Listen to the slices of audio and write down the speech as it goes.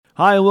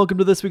Hi, and welcome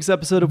to this week's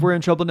episode of We're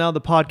in Trouble Now,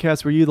 the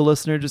podcast where you, the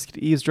listener, just get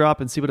to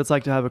eavesdrop and see what it's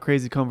like to have a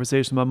crazy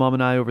conversation with my mom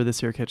and I over this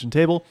here kitchen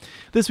table.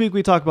 This week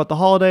we talk about the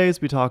holidays,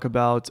 we talk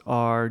about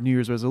our New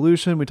Year's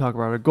resolution, we talk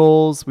about our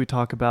goals, we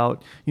talk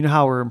about,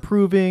 how we're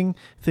improving,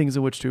 things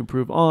in which to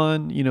improve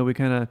on. We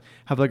kind of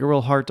have like a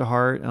real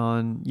heart-to-heart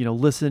on,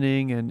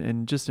 listening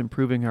and just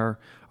improving our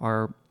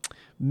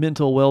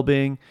mental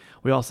well-being.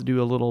 We also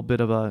do a little bit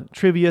of a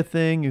trivia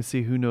thing. You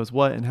see who knows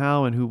what and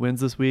how and who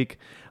wins this week.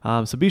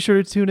 So be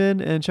sure to tune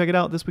in and check it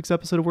out. This week's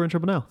episode of We're in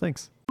Trouble Now.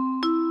 Thanks.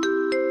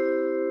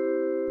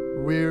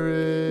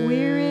 We're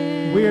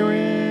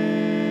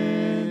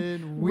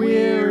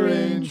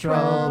in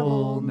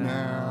trouble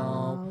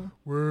now.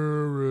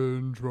 We're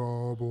in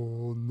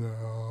trouble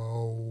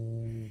now.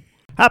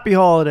 Happy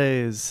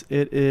holidays.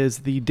 It is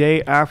the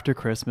day after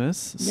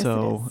Christmas. Yes,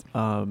 so it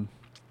is.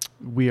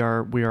 We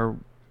are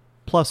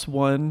plus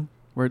one.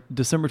 We're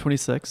December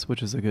 26th,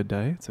 which is a good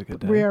day. It's a good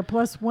day. We are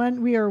plus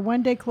one. We are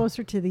one day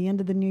closer to the end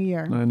of the new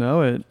year. I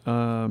know it.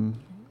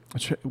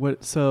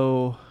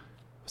 So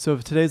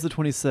if today's the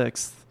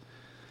 26th,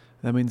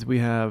 that means we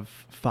have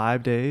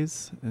 5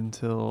 days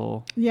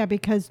until... Yeah,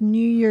 because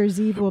New Year's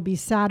Eve will be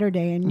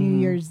Saturday and New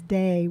Year's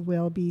Day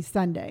will be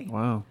Sunday.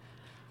 Wow.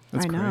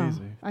 That's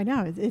crazy. I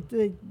know.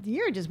 The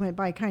year just went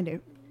by kind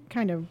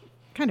of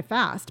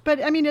fast.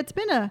 But I mean, it's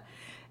been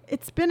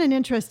an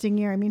interesting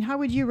year. I mean, how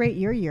would you rate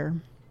your year?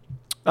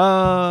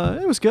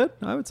 It was good.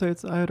 I would say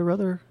I had a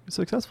rather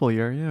successful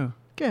year. Yeah.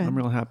 Good. I'm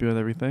really happy with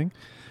everything.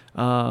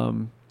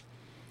 Started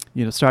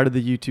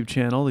the YouTube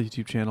channel. The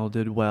YouTube channel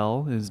did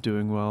well, is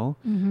doing well.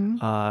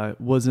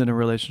 Mm-hmm. Was in a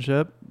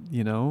relationship,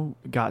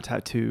 got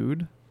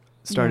tattooed,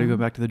 started going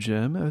back to the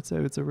gym. I would say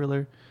it was a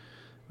really,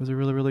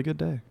 really good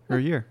day or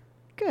year.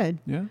 Good.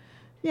 Yeah.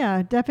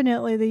 Yeah,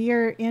 definitely. The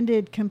year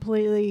ended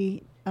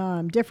completely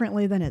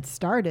differently than it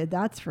started.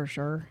 That's for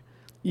sure.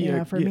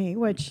 Yeah, for me,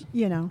 which,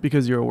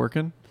 Because you were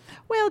working?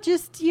 Well,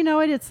 just,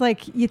 it's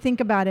like you think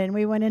about it, and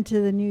we went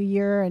into the new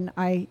year and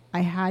I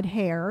had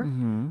hair.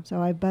 Mm-hmm.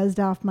 So I buzzed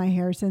off my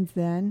hair since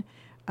then.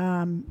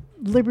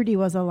 Liberty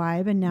was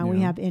alive, and now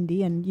we have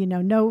Indy, and,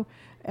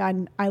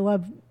 and I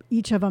love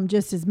each of them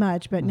just as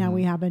much, but now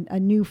we have a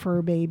new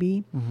fur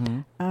baby.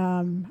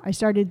 Mm-hmm. I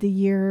started the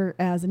year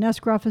as an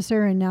escrow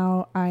officer, and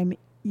now I'm,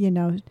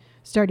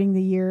 starting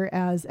the year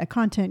as a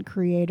content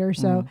creator.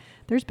 So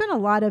there's been a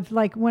lot of,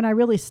 like, when I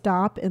really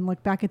stop and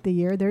look back at the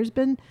year, there's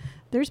been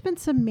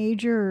some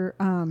major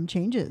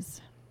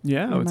changes.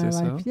 Yeah, I would say life.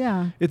 so.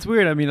 Yeah. It's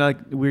weird. I mean, like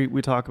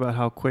we talk about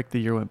how quick the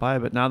year went by,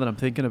 but now that I'm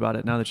thinking about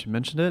it, now that you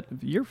mentioned it,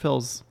 the year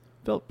felt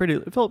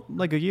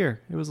like a year.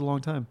 It was a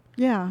long time.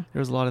 Yeah. There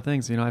was a lot of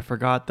things. I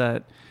forgot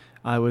that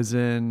I was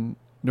in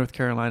North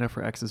Carolina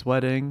for X's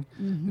wedding.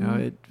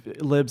 Mm-hmm.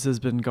 Libs has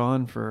been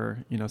gone for,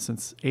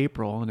 since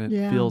April, and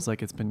it feels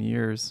like it's been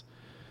years.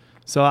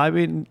 So, I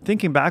mean,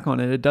 thinking back on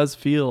it, it does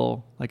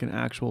feel like an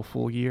actual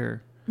full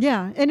year.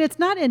 Yeah. And it's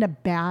not in a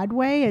bad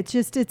way.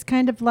 It's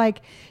kind of like,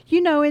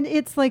 and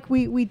it's like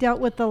we dealt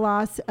with the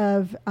loss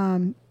of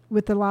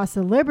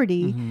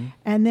Liberty,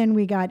 and then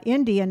we got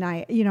Indy, and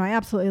I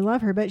absolutely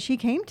love her, but she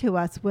came to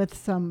us with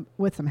some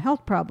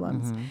health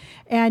problems.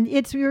 And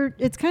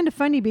it's kind of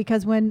funny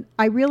because when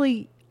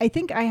I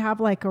think I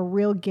have like a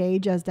real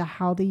gauge as to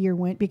how the year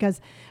went,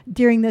 because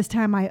during this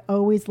time I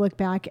always look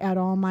back at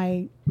all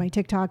my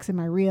TikToks and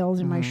my reels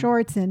and my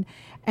shorts, and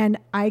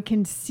I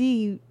can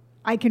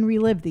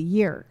relive the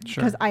year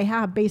because I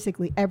have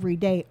basically every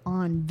day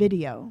on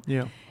video.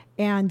 Yeah.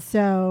 And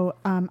so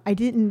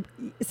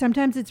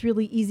sometimes it's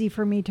really easy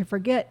for me to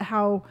forget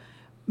how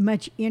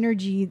much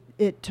energy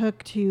it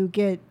took to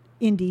get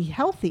Indy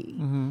healthy,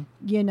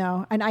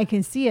 and I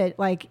can see it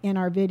like in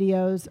our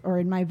videos or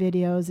in my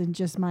videos and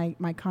just my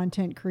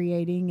content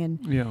creating. And,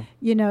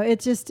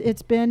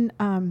 it's been,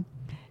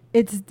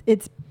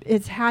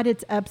 it's had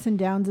its ups and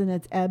downs and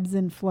its ebbs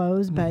and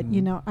flows, but,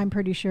 I'm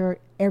pretty sure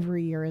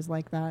every year is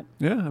like that.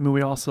 Yeah. I mean,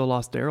 we also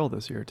lost Daryl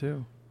this year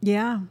too.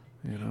 Yeah.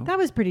 That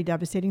was pretty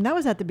devastating. That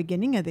was at the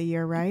beginning of the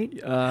year, right?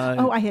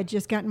 I had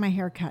just gotten my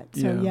hair cut.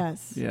 So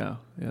yes. Yeah.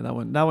 Yeah. That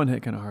one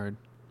hit kind of hard.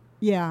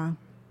 Yeah.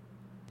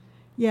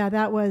 Yeah.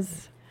 That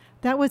was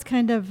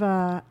kind of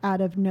out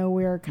of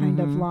nowhere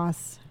kind of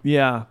loss.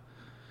 Yeah.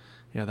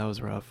 Yeah. That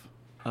was rough.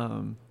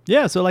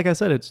 So like I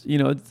said, it's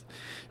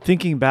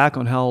thinking back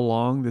on how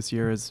long this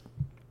year is,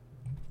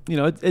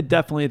 it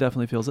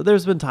definitely feels it.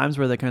 There's been times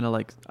where they kind of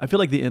like, I feel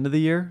like the end of the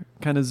year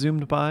kind of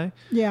zoomed by.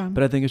 Yeah.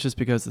 But I think it's just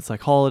because it's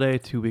like holiday,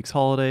 2 weeks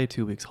holiday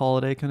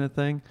kind of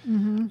thing.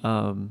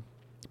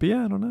 But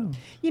yeah, I don't know.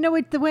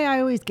 The way I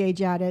always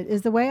gauge at it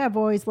is the way I've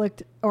always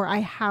looked, or I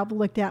have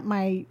looked at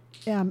my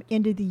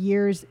end of the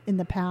years in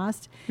the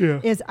past,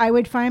 is I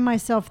would find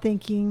myself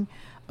thinking,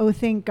 oh,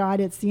 thank God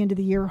it's the end of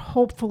the year.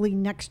 Hopefully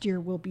next year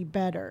will be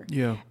better.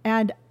 Yeah.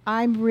 And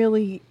I'm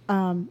really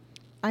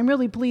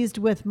pleased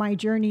with my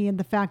journey and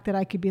the fact that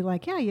I could be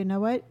like, yeah, you know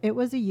what? It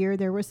was a year.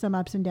 There was some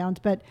ups and downs,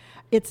 but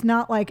it's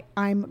not like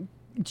I'm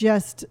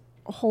just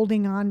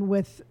holding on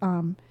with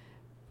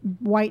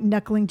white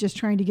knuckling, just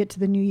trying to get to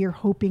the new year,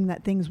 hoping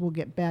that things will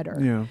get better.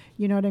 Yeah.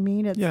 You know what I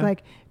mean? It's Yeah.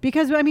 like,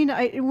 because I mean,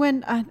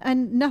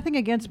 and nothing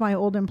against my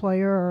old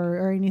employer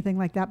or anything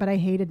like that, but I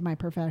hated my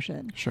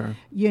profession, Sure.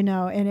 you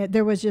know, and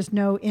there was just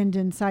no end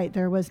in sight.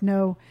 There was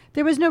no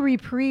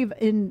reprieve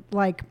in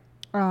like,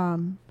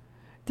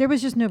 there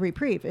was just no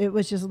reprieve. It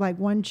was just like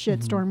one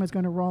shitstorm was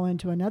going to roll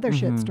into another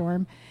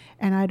shitstorm.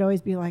 And I'd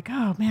always be like,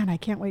 oh man, I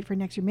can't wait for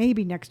next year.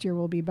 Maybe next year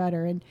will be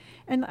better. And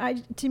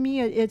to me,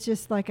 it's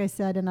just like I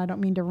said, and I don't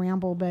mean to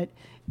ramble, but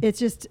it's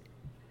just,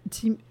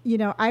 you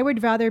know, I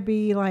would rather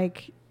be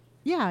like,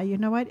 yeah, you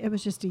know what? It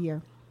was just a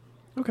year,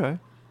 Okay.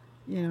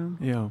 you know?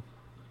 Yeah.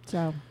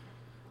 So.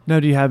 Now,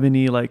 do you have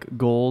any like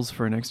goals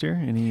for next year?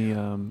 Any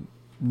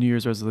New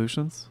Year's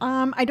resolutions?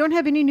 I don't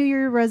have any New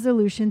Year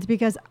resolutions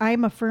because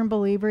I'm a firm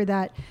believer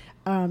that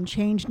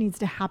change needs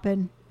to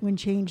happen when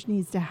change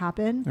needs to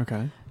happen.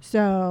 Okay.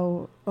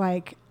 So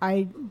like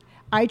I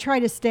try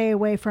to stay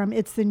away from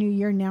it's the new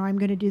year now I'm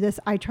going to do this.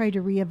 I try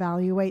to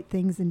reevaluate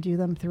things and do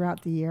them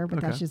throughout the year, but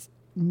that's just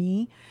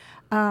me.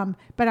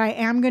 But I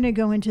am going to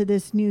go into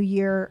this new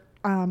year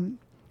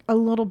a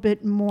little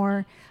bit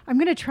more. I'm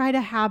going to try to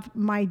have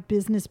my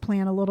business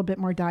plan a little bit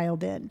more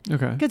dialed in.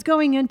 Okay. Because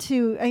going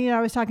into, you know,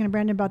 I was talking to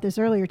Brandon about this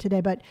earlier today,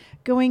 but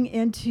going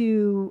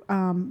into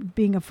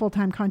being a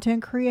full-time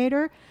content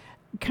creator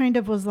kind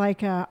of was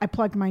like I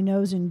plugged my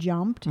nose and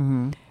jumped.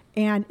 Mm-hmm.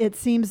 And it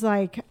seems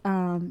like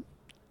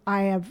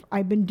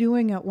I've been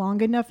doing it long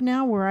enough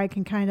now where I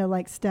can kind of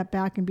like step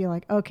back and be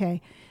like,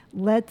 okay,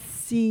 let's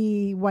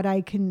see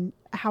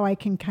how I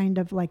can kind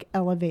of like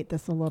elevate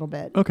this a little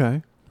bit.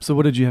 Okay. So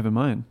what did you have in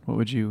mind? What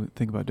would you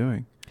think about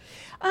doing?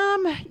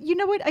 You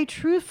know what? I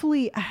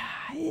truthfully,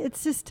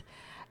 it's just,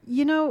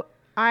 you know,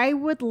 I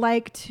would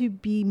like to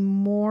be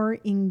more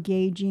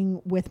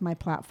engaging with my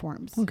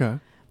platforms. Okay.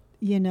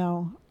 You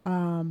know,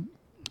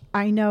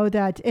 I know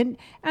that, and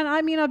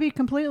I mean, I'll be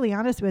completely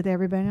honest with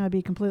everybody. And I'll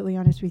be completely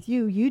honest with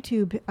you.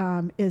 YouTube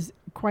is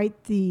quite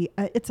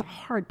it's a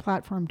hard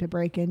platform to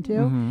break into.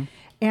 Mm-hmm.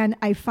 And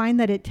I find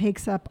that it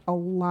takes up a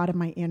lot of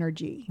my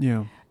energy.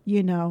 Yeah.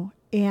 You know,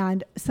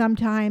 and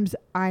sometimes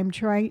I'm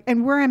trying,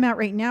 and where I'm at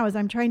right now is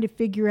I'm trying to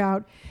figure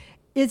out,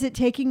 is it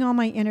taking all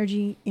my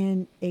energy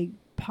in a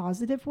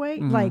positive way?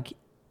 Mm-hmm. Like,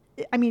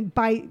 I mean,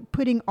 by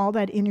putting all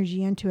that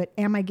energy into it,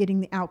 am I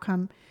getting the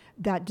outcome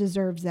that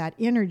deserves that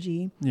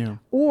energy? Yeah.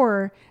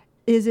 Or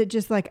is it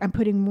just like I'm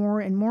putting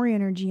more and more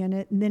energy in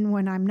it, and then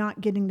when I'm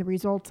not getting the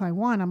results I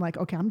want, I'm like,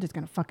 okay, I'm just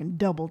going to fucking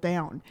double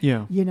down.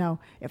 Yeah. You know,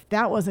 if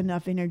that was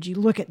enough energy,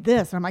 look at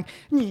this. And I'm like,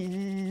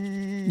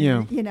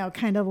 yeah. You know,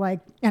 kind of like,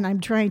 and I'm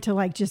trying to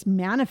like just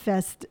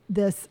manifest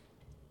this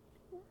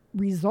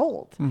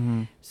result.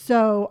 Mm-hmm.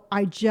 So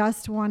I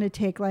just want to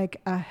take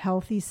like a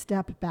healthy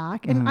step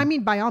back. And I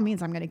mean, by all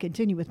means, I'm going to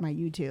continue with my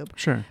YouTube.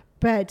 Sure.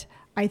 But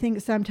I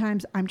think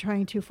sometimes I'm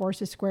trying to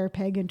force a square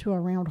peg into a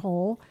round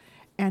hole,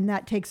 and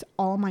that takes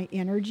all my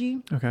energy.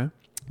 Okay.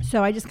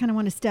 So I just kind of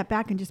want to step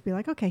back and just be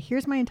like, okay,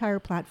 here's my entire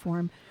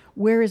platform.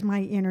 Where is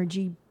my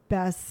energy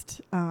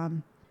best?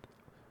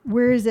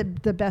 Where is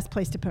it the best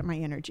place to put my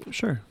energy?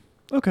 Sure.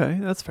 Okay.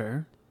 That's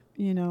fair.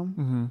 You know,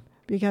 Mm-hmm.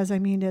 because I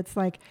mean, it's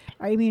like,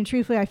 I mean,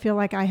 truthfully, I feel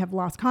like I have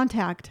lost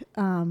contact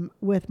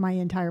with my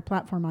entire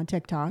platform on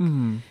TikTok.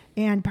 Mm-hmm.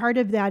 And part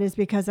of that is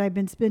because I've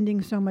been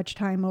spending so much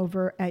time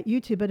over at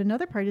YouTube. But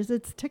another part is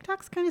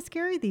TikTok's kind of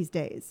scary these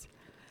days.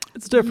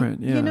 It's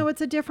different. Yeah. You know,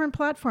 it's a different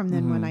platform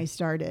than when I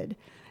started.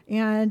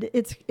 And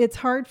it's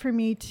hard for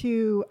me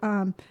to,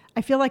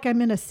 I feel like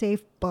I'm in a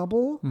safe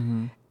bubble,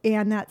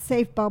 and that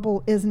safe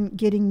bubble isn't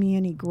getting me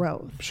any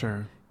growth.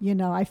 Sure. You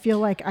know, I feel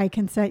like I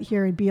can sit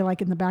here and be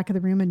like in the back of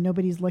the room and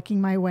nobody's looking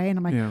my way. And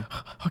I'm like,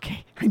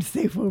 okay, I'm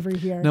safe over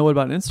here. Now, what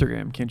about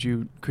Instagram?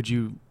 Could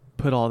you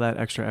put all that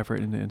extra effort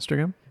into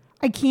Instagram?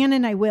 I can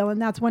and I will.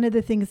 And that's one of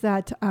the things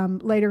that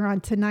later on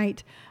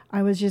tonight,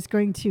 I was just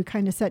going to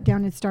kind of sit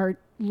down and start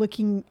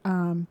looking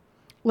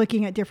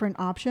at different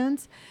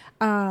options.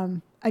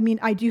 I mean,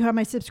 I do have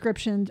my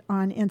subscription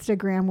on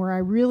Instagram where I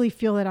really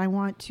feel that I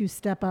want to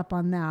step up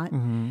on that.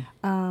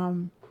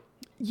 Mm-hmm.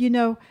 You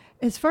know,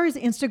 as far as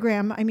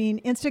Instagram, I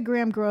mean,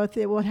 Instagram growth,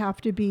 it would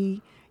have to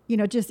be, you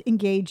know, just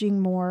engaging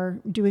more,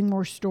 doing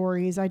more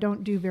stories. I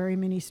don't do very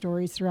many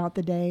stories throughout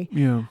the day.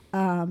 Yeah.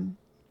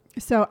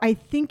 So I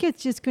think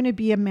it's just going to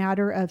be a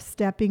matter of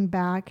stepping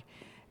back,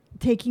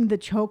 taking the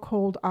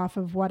chokehold off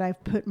of what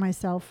I've put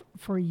myself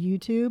for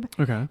YouTube.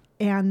 Okay.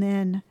 And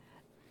then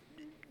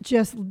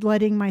just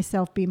letting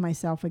myself be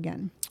myself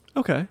again.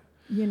 Okay.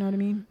 You know what I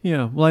mean?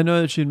 Yeah. Well, I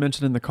know that you had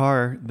mentioned in the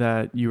car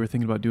that you were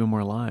thinking about doing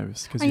more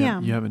lives because you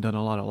haven't done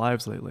a lot of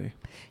lives lately.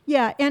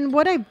 Yeah. And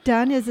what I've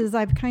done is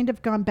I've kind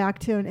of gone back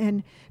to,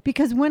 and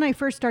because when I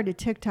first started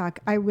TikTok,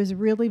 I was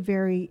really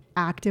very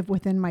active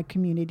within my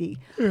community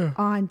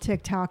on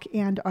TikTok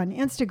and on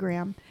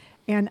Instagram.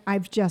 And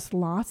I've just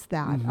lost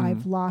that.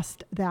 I've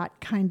lost that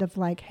kind of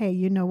like, hey,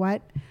 you know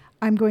what?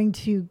 I'm going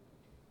to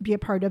be a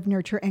part of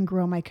nurture and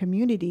grow my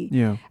community.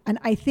 Yeah. And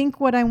I think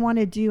what I want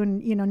to do,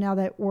 and you know, now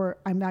that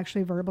I'm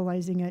actually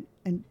verbalizing it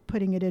and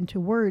putting it into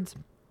words,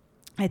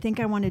 I think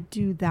I want to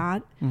do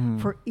that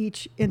for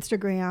each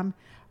Instagram,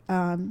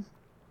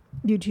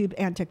 YouTube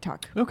and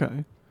TikTok.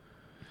 Okay.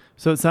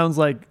 So it sounds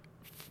like,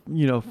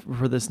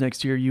 for this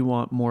next year, you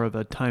want more of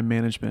a time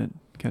management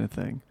kind of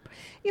thing.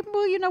 Yeah,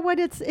 well, you know what?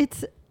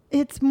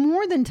 It's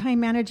more than time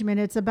management.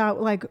 It's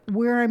about like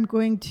where I'm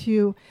going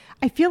to.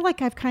 I feel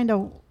like I've kind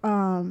of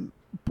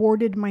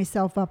boarded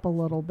myself up a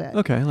little bit.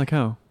 Okay, like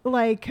how?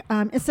 Like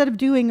instead of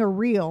doing a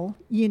reel,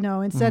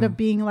 instead of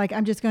being like,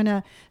 I'm just going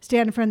to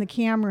stand in front of the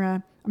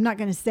camera, I'm not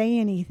going to say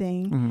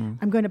anything.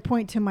 I'm going to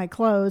point to my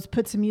clothes,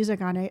 put some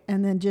music on it,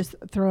 and then just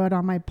throw it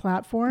on my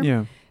platform.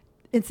 Yeah.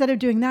 Instead of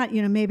doing that,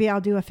 maybe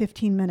I'll do a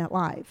 15-minute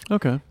live.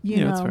 Okay.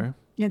 That's fair.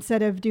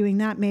 Instead of doing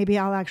that, maybe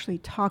I'll actually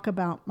talk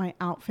about my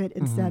outfit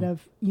instead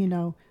of,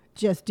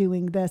 just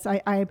doing this.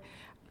 I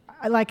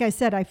like I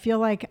said, I feel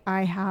like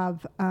I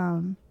have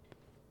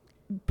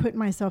put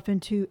myself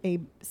into a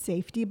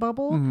safety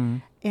bubble,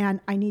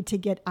 and I need to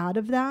get out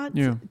of that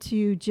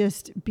to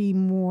just be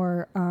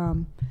more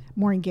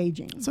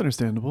engaging. It's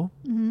understandable.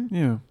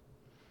 Yeah.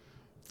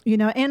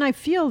 And I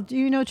feel,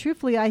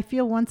 truthfully, I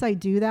feel once I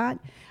do that,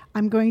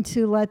 I'm going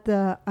to let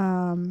the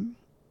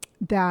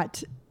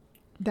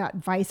that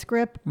vice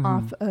grip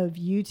off of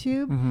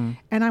YouTube,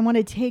 and I want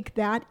to take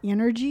that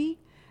energy,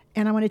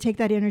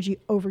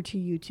 over to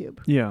YouTube.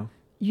 Yeah.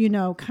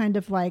 Kind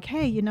of like,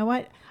 hey, you know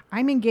what?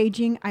 I'm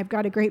engaging. I've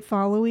got a great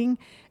following.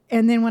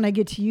 And then when I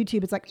get to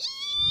YouTube, it's like,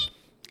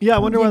 yeah, I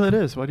wonder why that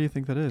is. Why do you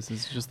think that is?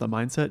 Is it just the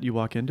mindset you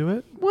walk into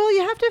it? Well,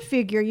 you have to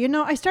figure,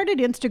 I started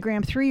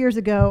Instagram 3 years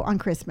ago on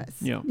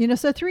Christmas. Yeah.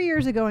 So 3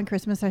 years ago on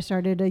Christmas, I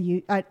started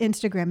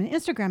Instagram. And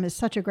Instagram is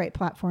such a great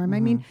platform. I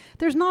mean,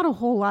 there's not a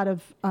whole lot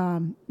of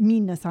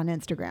meanness on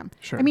Instagram.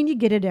 Sure. I mean, you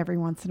get it every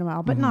once in a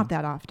while, but not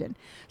that often.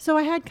 So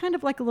I had kind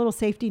of like a little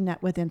safety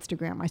net with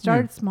Instagram. I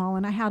started small,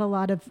 and I had a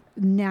lot of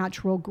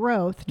natural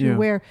growth to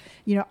where,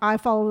 I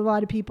followed a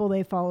lot of people.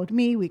 They followed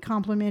me. We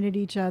complimented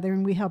each other,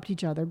 and we helped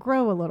each other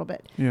grow a little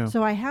bit. Yeah.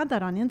 So I had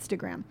that on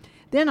Instagram.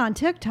 Then on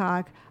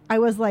TikTok, I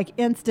was like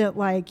instant,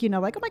 like,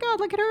 like, oh my God,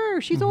 look at her.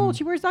 She's old.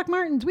 She wears Doc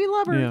Martens. We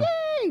love her.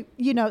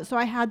 Yay. So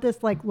I had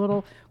this like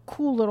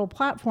cool little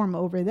platform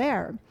over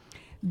there.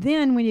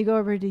 Then when you go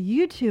over to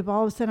YouTube,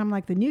 all of a sudden I'm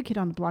like the new kid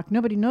on the block.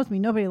 Nobody knows me.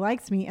 Nobody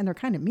likes me. And they're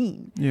kind of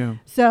mean. Yeah.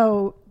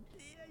 So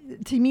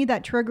to me,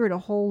 that triggered a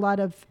whole lot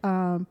of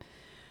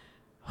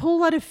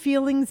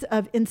feelings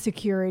of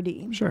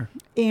insecurity. Sure.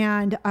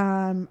 And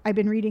I've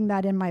been reading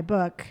that in my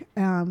book,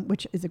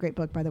 which is a great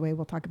book, by the way,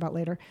 we'll talk about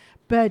later.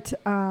 But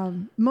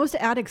most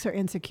addicts are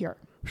insecure.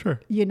 Sure.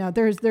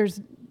 There's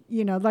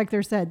like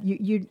they said,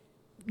 you're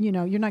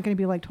not going to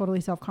be like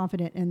totally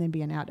self-confident and then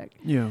be an addict.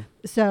 Yeah.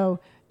 So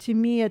to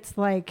me, it's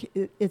like,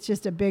 it's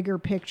just a bigger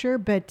picture,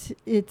 but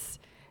it's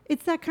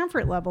that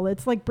comfort level.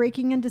 It's like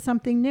breaking into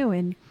something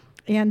new.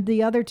 And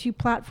the other two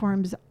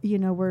platforms,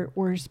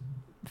 were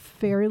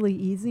fairly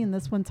easy, and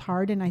this one's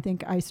hard, and I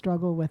think I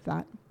struggle with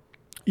that.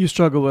 You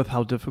struggle with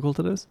how difficult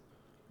it is?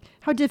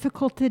 How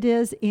difficult it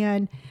is.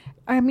 And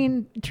I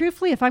mean,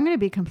 truthfully, if I'm going to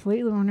be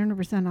completely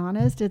 100%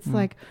 honest, it's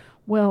like,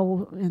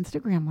 well,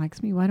 Instagram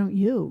likes me, why don't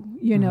you?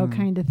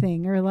 Kind of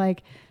thing. Or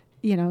like,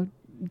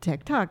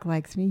 TikTok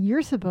likes me,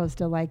 you're supposed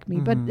to like me,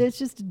 but it's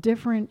just a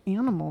different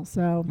animal.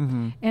 So,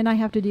 and I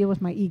have to deal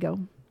with my ego.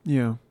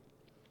 Yeah.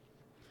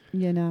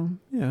 Yeah,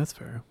 that's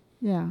fair.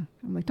 Yeah.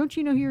 I'm like, don't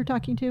you know who you're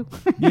talking to?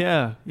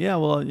 Yeah.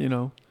 Well,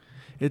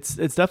 it's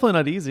definitely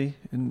not easy,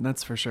 and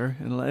that's for sure.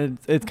 And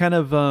it's kind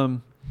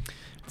of,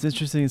 it's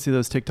interesting to see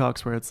those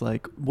TikToks where it's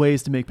like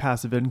ways to make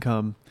passive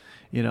income,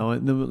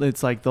 and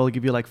it's like, they'll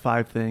give you like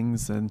 5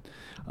 things. And,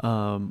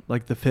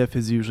 like the 5th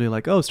is usually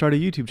like, oh, start a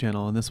YouTube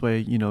channel. And this way,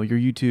 your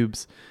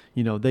YouTube's,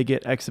 they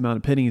get X amount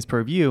of pennies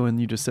per view, and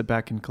you just sit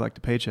back and collect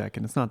a paycheck.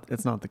 And it's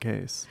not the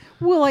case.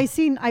 Well, I've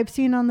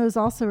seen on those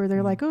also where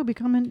they're like, oh,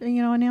 become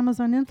an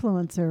Amazon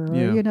influencer,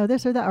 or,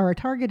 this or that, or a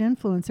Target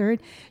influencer.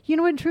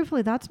 And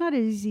truthfully, that's not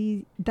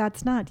easy.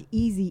 That's not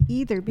easy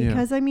either,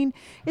 because I mean,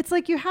 it's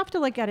like, you have to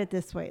look at it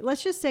this way.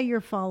 Let's just say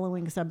you're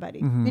following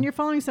somebody, and you're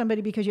following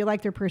somebody because you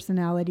like their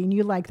personality and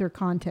you like their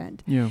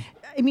content. Yeah.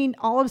 I mean,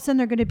 all of a sudden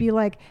they're going to be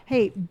like,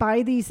 hey,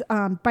 buy this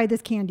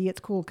candy. It's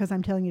cool because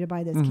I'm telling you to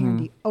buy this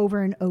candy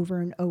over and over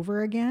and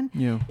over again.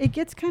 Yeah. It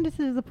gets kind of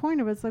to the point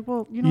of it's like,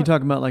 well, you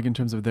talking about like in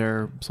terms of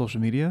their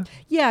social media?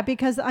 Yeah,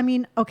 because I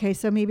mean, okay,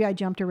 so maybe I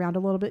jumped around a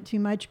little bit too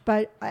much,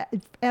 but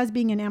as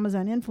being an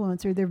Amazon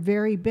influencer, they're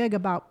very big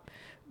about,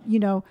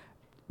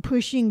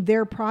 pushing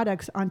their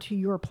products onto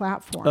your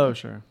platform. Oh,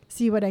 sure.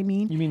 See what I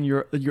mean? You mean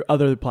your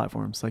other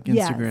platforms like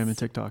Instagram and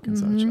TikTok and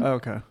such? Oh,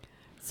 okay.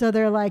 So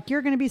they're like,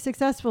 you're going to be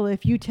successful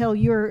if you tell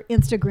your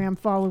Instagram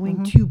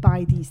following to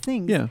buy these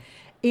things. Yeah.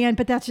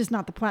 But that's just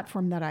not the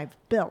platform that I've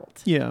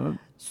built. Yeah.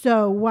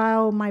 So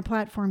while my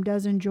platform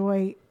does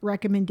enjoy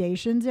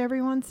recommendations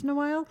every once in a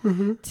while,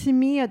 to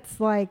me,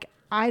 it's like,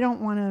 I don't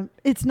want to,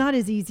 it's not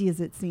as easy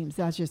as it seems.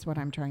 That's just what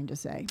I'm trying to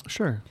say.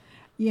 Sure.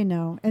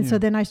 And so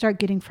then I start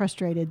getting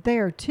frustrated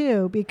there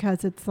too,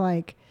 because it's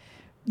like,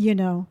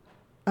 it's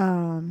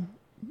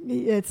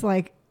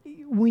like,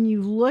 when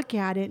you look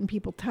at it and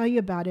people tell you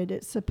about it,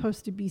 it's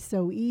supposed to be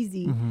so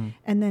easy,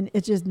 and then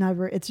it's just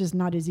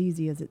not as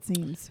easy as it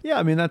seems. Yeah,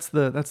 I mean that's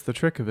the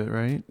trick of it,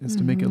 right? Is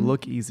to make it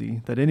look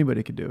easy, that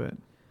anybody could do it.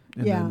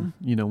 And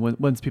then,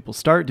 once people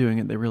start doing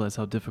it, they realize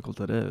how difficult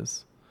it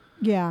is.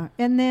 Yeah.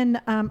 And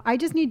then I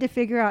just need to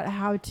figure out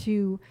how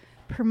to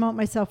promote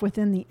myself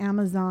within the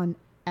Amazon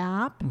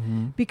app,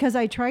 because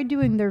I tried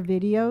doing their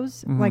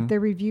videos, like their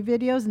review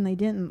videos, and they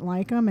didn't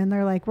like them. And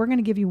they're like, we're going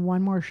to give you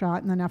one more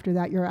shot. And then after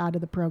that, you're out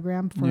of the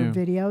program for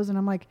videos. And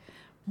I'm like,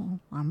 well,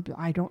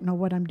 I don't know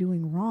what I'm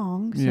doing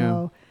wrong.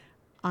 So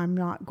I'm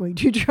not going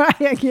to try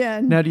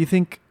again. Now, do you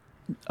think,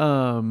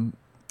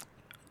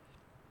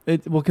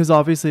 because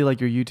obviously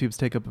like your YouTubes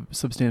take up a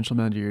substantial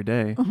amount of your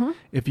day.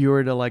 If you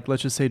were to like,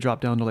 let's just say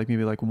drop down to like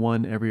maybe like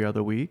one every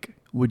other week,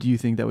 would you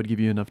think that would give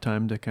you enough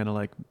time to kind of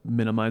like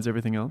minimize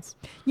everything else?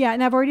 Yeah.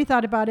 And I've already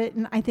thought about it,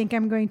 and I think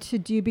I'm going to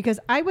do, because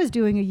I was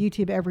doing a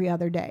YouTube every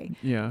other day.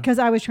 Yeah. Because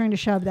I was trying to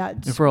shove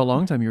that. And for a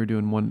long time you were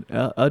doing one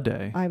a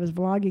day. I was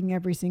vlogging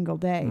every single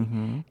day.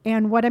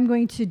 And what I'm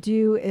going to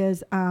do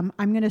is I'm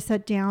going to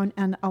set down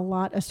and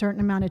allot a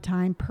certain amount of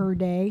time per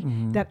day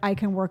that I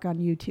can work on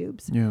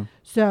YouTubes. Yeah.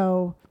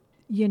 So,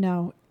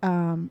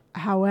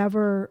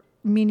 however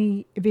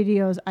many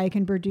videos I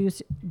can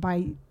produce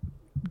by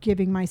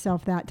giving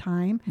myself that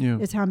time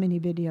is how many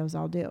videos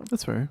I'll do.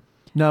 That's fair.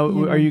 Now,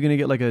 are you going to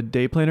get like a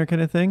day planner kind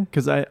of thing?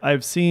 Because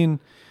I've seen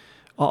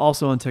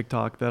also on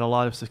TikTok that a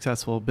lot of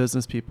successful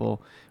business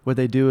people, what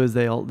they do is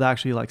they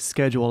actually like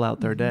schedule out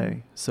their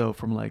day. So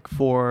from like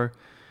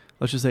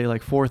let's just say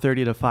like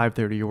 4:30 to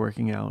 5:30 you're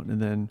working out,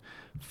 and then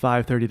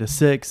 5:30 to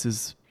 6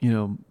 is,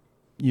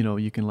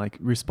 you can like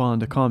respond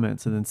to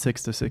comments, and then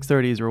 6 to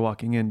 6:30 is we're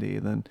walking indie,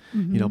 and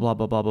then, blah,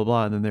 blah, blah, blah,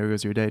 blah. And then there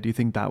goes your day. Do you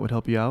think that would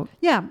help you out?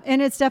 Yeah.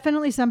 And it's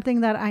definitely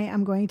something that I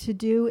am going to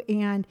do.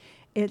 And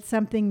it's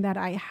something that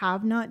I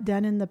have not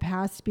done in the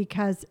past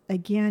because,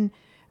 again,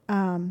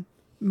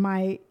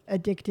 my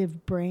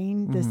addictive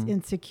brain, this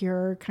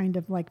insecure kind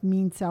of like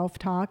mean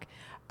self-talk,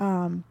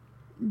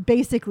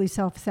 basically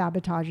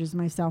self-sabotages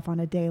myself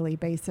on a daily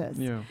basis.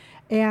 Yeah.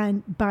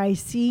 And by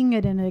seeing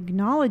it and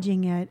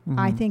acknowledging it,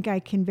 I think I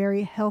can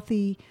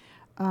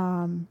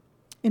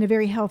in a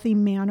very healthy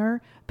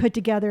manner, put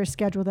together a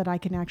schedule that I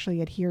can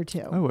actually adhere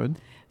to. I would.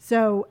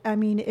 So, I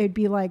mean, it'd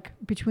be like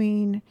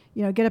between,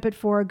 get up at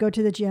 4, go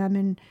to the gym,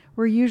 and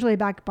we're usually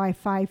back by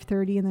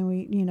 5:30, and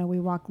then we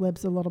walk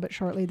libs a little bit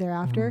shortly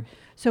thereafter.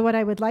 So what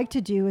I would like to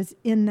do is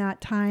in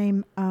that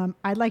time,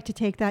 I'd like to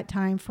take that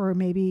time for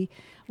maybe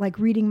like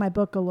reading my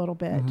book a little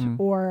bit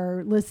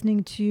or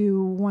listening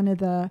to one of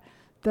the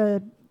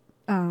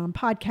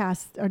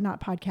podcasts, or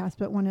not podcasts,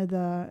 but one of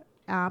the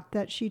app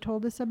that she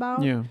told us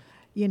about. Yeah.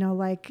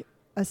 Like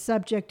a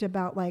subject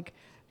about like,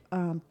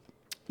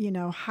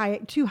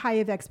 too high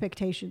of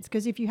expectations.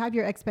 Because if you have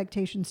your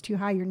expectations too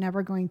high, you're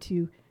never going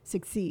to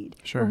succeed.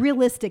 Sure. Or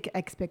realistic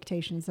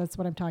expectations. That's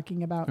what I'm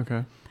talking about.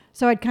 Okay.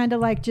 So I'd kind of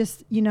like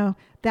just,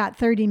 that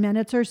 30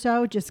 minutes or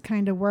so, just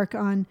kind of work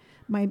on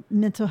my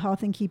mental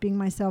health and keeping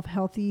myself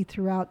healthy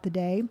throughout the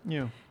day.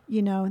 Yeah.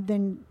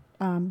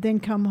 Then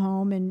come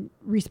home and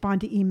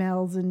respond to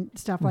emails and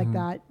stuff like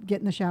that, get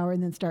in the shower,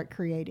 and then start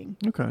creating.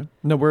 Okay.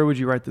 Now, where would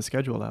you write the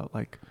schedule out?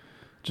 Like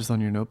just on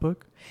your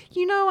notebook?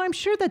 I'm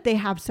sure that they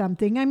have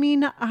something. I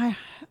mean, I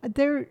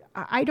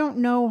don't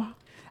know.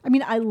 I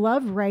mean, I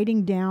love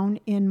writing down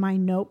in my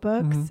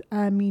notebooks.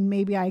 I mean,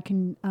 maybe I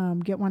can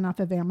get one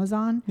off of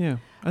Amazon. Yeah,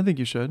 I think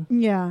you should.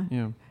 Yeah.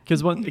 Yeah.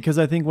 Because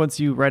I think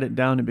once you write it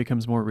down, it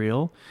becomes more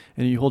real,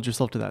 and you hold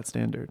yourself to that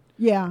standard.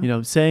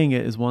 Yeah. Saying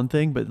it is one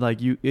thing, but like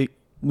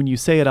when you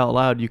say it out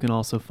loud, you can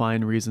also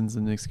find reasons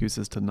and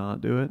excuses to not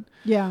do it.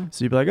 Yeah.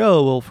 So you'd be like,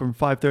 oh, well, from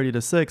 5:30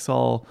 to 6,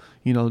 I'll,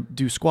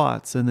 do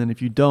squats. And then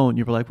if you don't,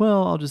 you're like,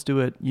 well, I'll just do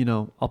it,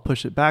 I'll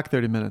push it back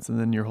 30 minutes. And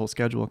then your whole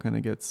schedule kind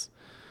of gets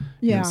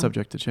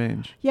subject to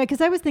change. Yeah. Because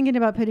I was thinking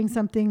about putting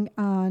something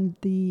on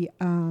the,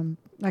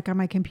 like on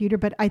my computer,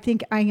 but I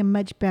think I am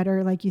much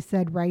better, like you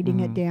said, writing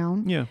it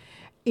down. Yeah.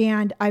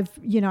 And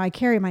I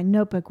carry my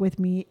notebook with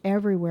me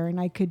everywhere, and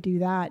I could do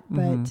that.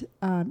 But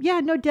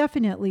no,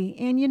 definitely.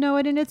 And you know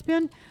what? And it's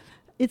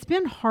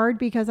been hard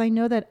because I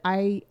know that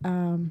I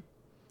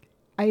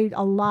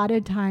a lot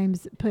of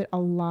times put a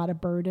lot of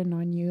burden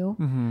on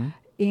you,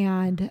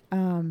 and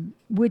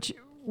which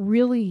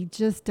really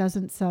just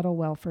doesn't settle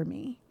well for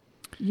me.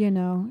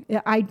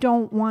 I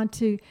don't want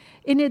to.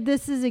 And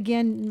this is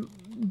again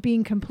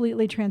being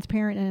completely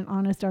transparent and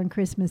honest on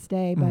Christmas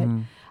Day, but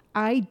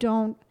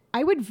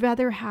I would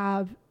rather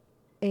have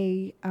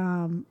a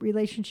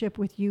relationship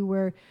with you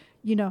where,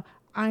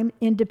 I'm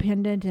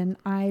independent and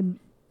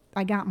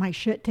I got my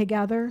shit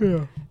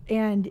together,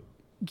 and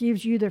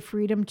gives you the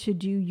freedom to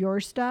do your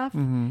stuff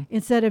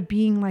instead of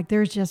being like,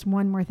 there's just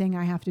one more thing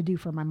I have to do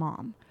for my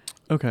mom.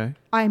 Okay.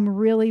 I'm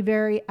really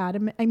very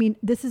adamant. I mean,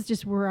 this is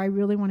just where I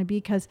really want to be,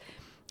 because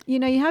You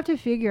know, you have to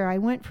figure I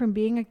went from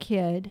being a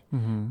kid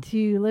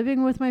to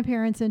living with my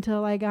parents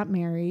until I got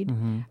married.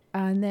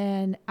 And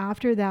then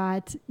after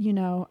that, you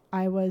know,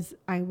 I was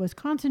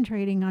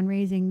concentrating on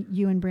raising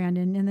you and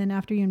Brandon. And then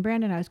after you and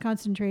Brandon, I was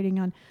concentrating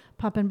on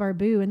Pup and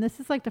Barboo. And this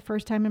is like the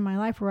first time in my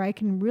life where I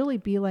can really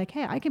be like,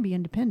 hey, I can be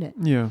independent.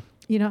 Yeah.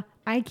 You know,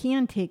 I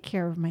can take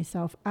care of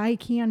myself. I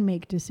can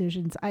make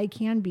decisions. I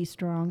can be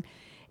strong.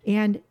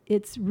 And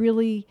it's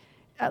really,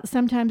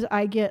 sometimes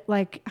I get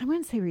like, I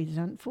wouldn't say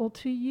resentful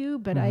to you,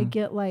 but I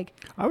get like,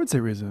 I would say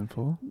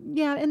resentful.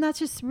 yeah. And that's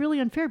just really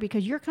unfair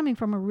because you're coming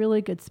from a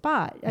really good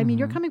spot. I mean,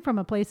 you're coming from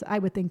a place I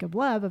would think of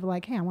love of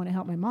like, hey, I want to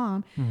help my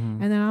mom.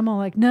 And then I'm all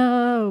like,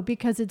 no,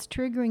 because it's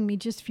triggering me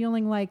just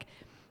feeling like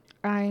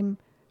I'm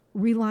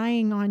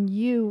relying on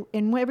you.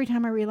 And every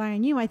time I rely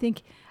on you, I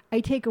think I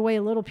take away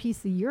a little piece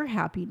of your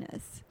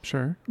happiness.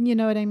 Sure. You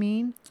know what I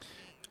mean?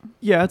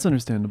 Yeah, it's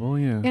understandable.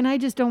 Yeah. And I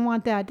just don't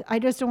want that. I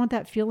just don't want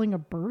that feeling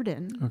of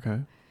burden.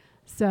 Okay.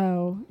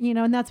 So, you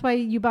know, and that's why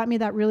you bought me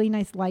that really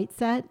nice light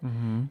set.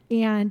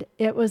 And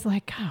it was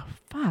like, oh,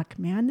 fuck,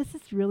 man, this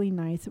is really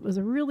nice. It was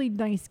a really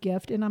nice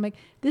gift. And I'm like,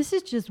 this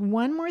is just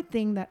one more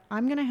thing that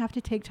I'm going to have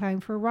to take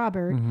time for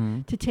Robert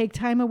to take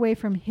time away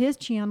from his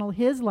channel,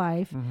 his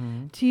life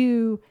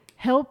to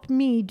help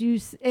me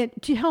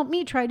to help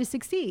me try to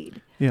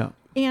succeed. Yeah.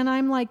 And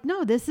I'm like,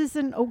 no, this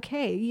isn't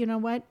okay. You know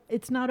what?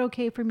 It's not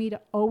okay for me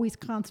to always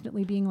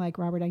constantly being like,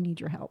 Robert, I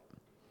need your help.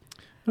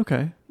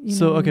 Okay. You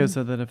So know what I okay, mean?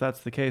 so then if that's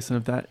the case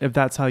and if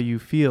that's how you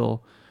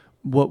feel,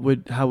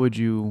 how would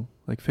you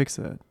like fix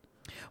it?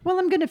 Well,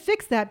 I'm going to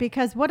fix that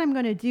because what I'm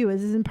going to do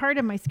is in part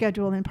of my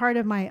schedule and part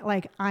of my,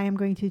 like, I am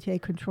going to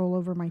take control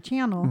over my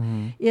channel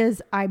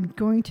is I'm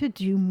going to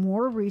do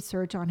more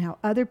research on how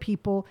other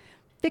people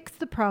fix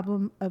the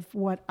problem of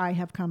what I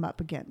have come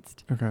up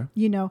against. Okay.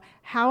 You know,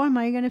 how am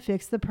I going to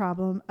fix the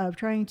problem of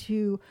trying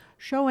to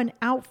show an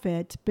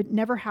outfit, but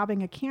never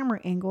having a camera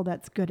angle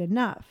that's good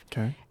enough?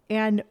 Okay.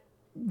 And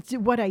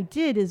what I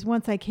did is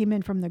once I came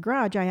in from the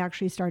garage, I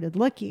actually started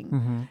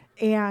looking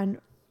and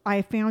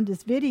I found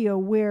this video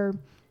where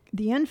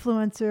the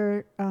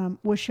influencer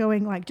was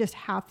showing like just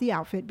half the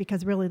outfit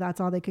because really that's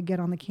all they could get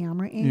on the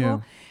camera angle. Yeah.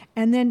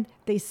 And then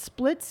they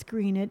split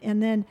screen it.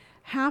 And then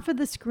half of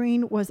the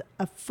screen was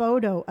a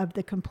photo of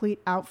the complete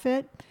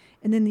outfit.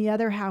 And then the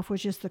other half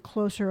was just the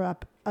closer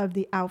up of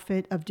the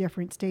outfit of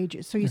different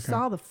stages. So you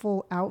saw the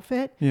full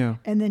outfit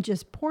and then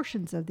just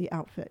portions of the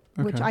outfit,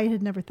 which Okay. I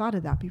had never thought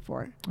of that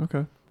before.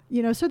 Okay.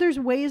 You know, so there's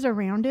ways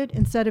around it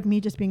instead of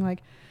me just being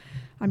like,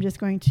 I'm just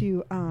going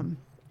to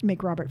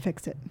make Robert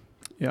fix it.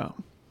 Yeah.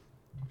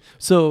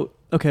 So,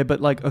 okay,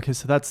 but like, okay,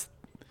 so that's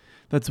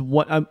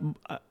what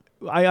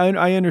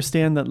I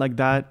understand that like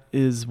that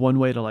is one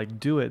way to like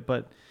do it,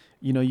 but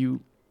you know,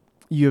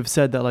 you have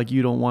said that like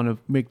you don't want to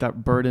make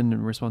that burden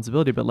and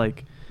responsibility, but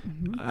like,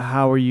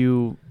 how are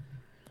you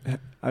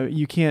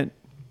can't,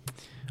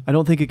 I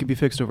don't think it could be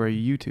fixed over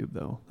YouTube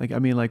though. Like, I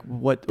mean, like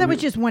what? That was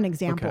just one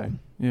example. Okay.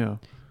 Yeah.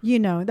 You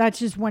know, that's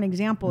just one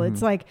example.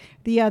 It's like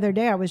the other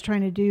day I was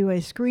trying to do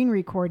a screen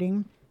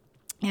recording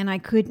and I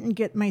couldn't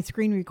get my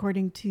screen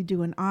recording to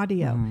do an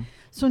audio.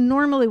 So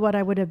normally what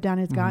I would have done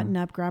is gotten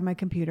up, grabbed my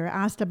computer,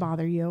 asked to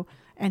bother you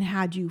and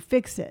had you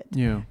fix it.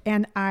 Yeah.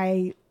 And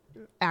I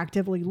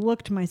actively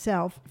looked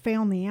myself,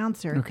 found the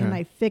answer and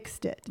I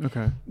fixed it.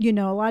 Okay. You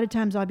know, a lot of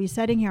times I'll be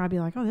sitting here, I'll be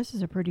like, oh, this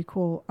is a pretty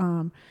cool,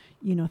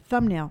 you know,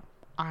 thumbnail.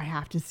 I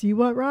have to see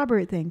what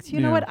Robert thinks. You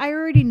know what? I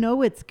already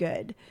know it's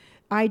good.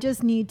 I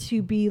just need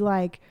to be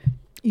like,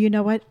 you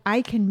know what?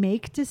 I can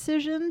make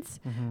decisions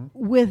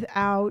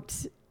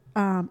without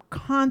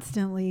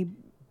constantly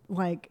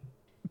like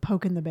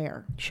poking the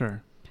bear.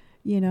 Sure.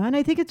 You know, and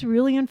I think it's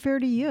really unfair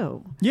to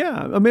you.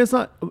 Yeah. I mean,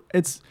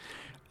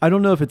 I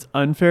don't know if it's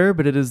unfair,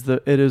 but it is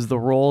the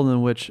role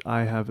in which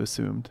I have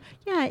assumed.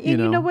 Yeah. And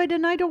you know what?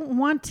 And I don't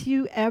want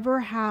to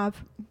ever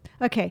have,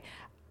 okay.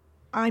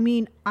 I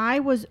mean, I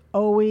was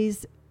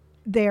always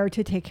there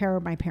to take care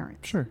of my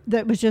parents. Sure.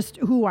 That was just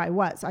who I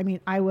was. I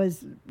mean, I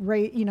was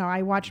you know,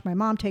 I watched my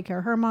mom take care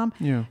of her mom.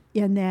 Yeah.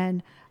 And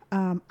then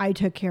I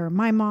took care of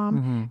my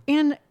mom.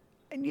 And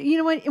you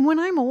know what? When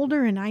I'm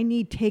older and I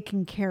need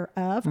taken care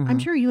of, I'm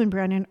sure you and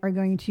Brandon are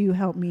going to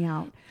help me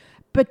out.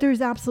 But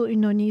there's absolutely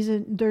no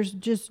reason. There's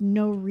just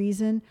no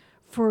reason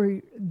for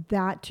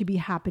that to be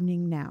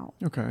happening now.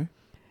 Okay.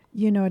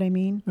 You know what I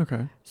mean?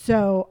 Okay.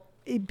 So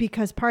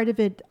because part of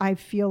it, I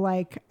feel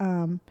like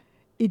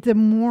the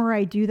more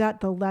I do that,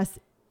 the less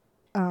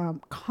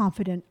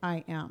confident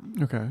I am.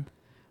 Okay.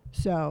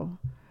 So,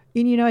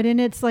 and you know, and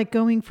it's like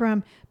going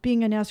from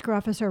being an escrow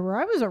officer where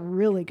I was a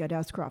really good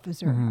escrow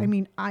officer. I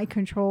mean, I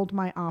controlled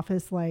my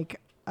office like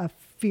a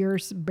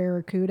fierce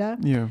barracuda.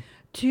 Yeah.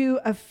 To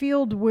a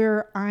field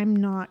where I'm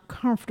not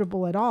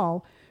comfortable at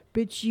all,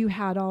 but you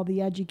had all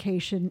the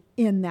education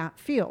in that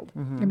field.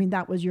 I mean,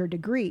 that was your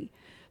degree.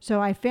 So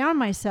I found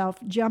myself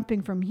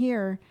jumping from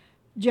here,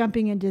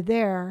 jumping into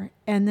there,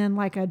 and then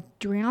like a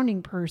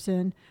drowning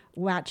person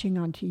latching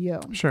onto you.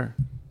 Sure.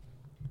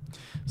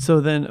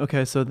 So then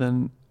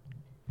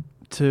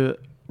to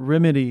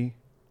remedy,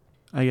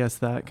 I guess,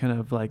 that kind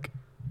of like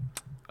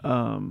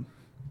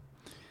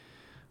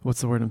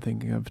what's the word I'm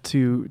thinking of?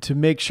 To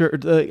make sure,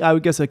 I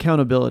would guess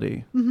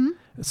accountability. Mm-hmm.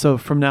 So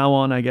from now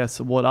on, I guess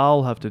what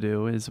I'll have to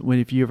do is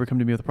if you ever come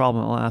to me with a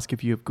problem, I'll ask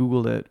if you have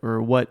Googled it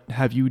or what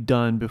have you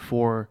done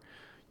before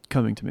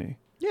coming to me.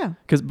 Yeah.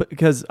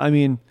 Because I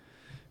mean,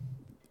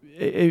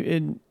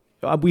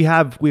 we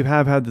have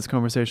had this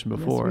conversation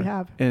before. Yes, we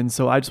have. And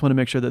so I just want to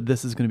make sure that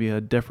this is going to be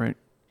a different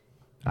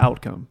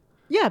outcome.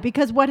 Yeah,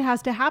 because what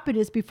has to happen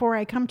is before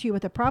I come to you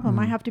with a problem,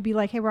 I have to be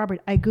like, hey,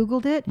 Robert, I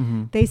Googled it.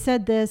 Mm-hmm. They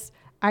said this.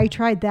 I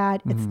tried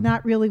that. It's Mm-hmm.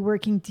 not really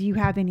working. Do you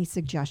have any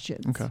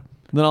suggestions? Okay.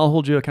 Then I'll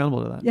hold you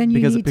accountable to that. And you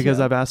need because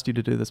to. I've asked you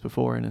to do this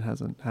before and it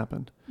hasn't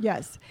happened.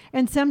 Yes.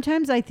 And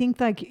sometimes I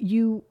think like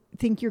you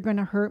think you're going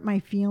to hurt my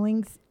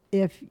feelings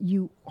if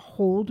you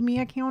hold me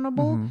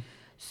accountable. Mm-hmm.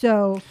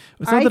 So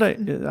It's not that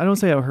I don't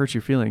say I hurt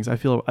your feelings. I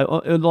feel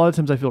a lot of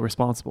times I feel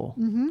responsible.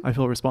 Mm-hmm. I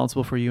feel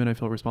responsible for you and I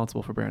feel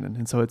responsible for Brandon.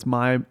 And so it's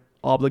my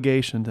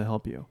obligation to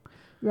help you.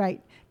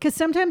 Right. Because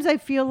sometimes I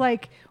feel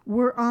like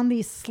we're on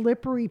these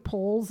slippery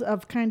poles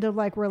of kind of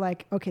like, we're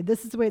like, okay,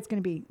 this is the way it's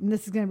going to be. And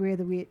this is going to be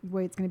the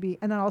way it's going to be.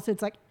 And then also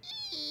it's like,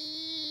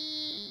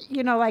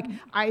 you know, like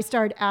I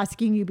start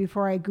asking you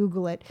before I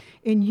Google it.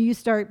 And you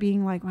start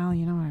being like, well,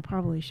 you know, I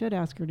probably should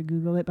ask her to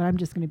Google it, but I'm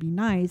just going to be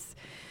nice.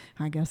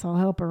 I guess I'll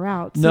help her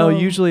out. No, So-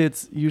 usually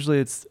it's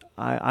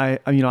I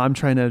you know, I'm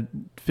trying to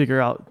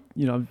figure out,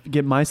 you know,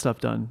 get my stuff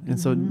done. And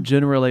so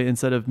generally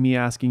instead of me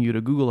asking you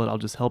to Google it, I'll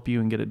just help you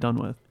and get it done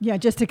with. Yeah,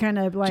 just to kind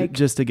of like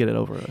Just to get it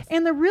over with.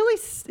 And the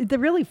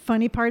really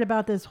funny part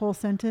about this whole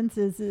sentence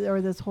is,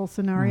 or this whole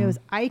scenario is,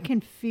 I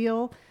can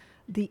feel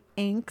the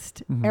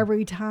angst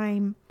every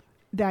time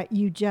that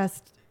you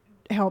just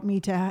help me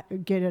to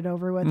get it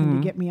over with and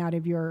to get me out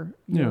of your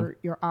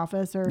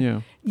office, or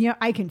you know,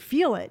 I can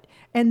feel it,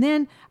 and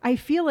then I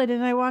feel it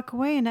and I walk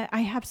away and I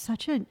have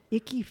such an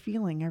icky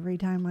feeling every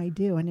time I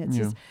do, and it's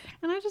just,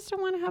 and I just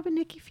don't want to have an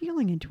icky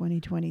feeling in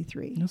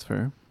 2023. That's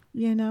fair.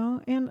 You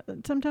know, and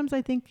sometimes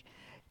I think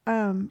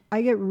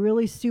I get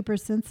really super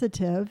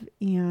sensitive,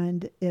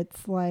 and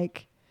it's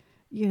like,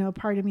 you know,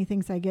 part of me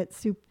thinks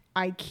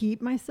I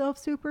keep myself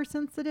super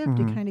sensitive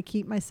to kind of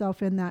keep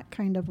myself in that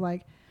kind of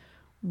like,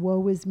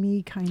 woe is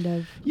me kind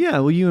of. Yeah,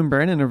 well, you and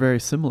Brandon are very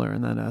similar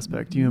in that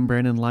aspect. You and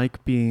Brandon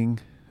like being,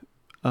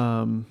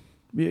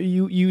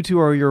 you two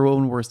are your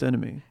own worst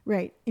enemy.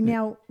 Right. And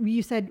now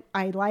you said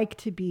I like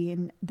to be,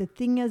 and the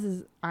thing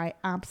is I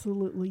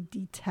absolutely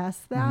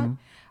detest that.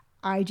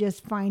 I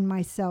just find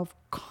myself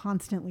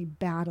constantly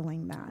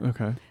battling that.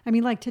 Okay. I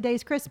mean, like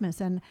today's Christmas,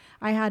 and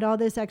I had all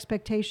this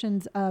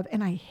expectations of,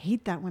 and I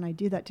hate that when I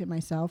do that to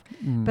myself,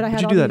 but I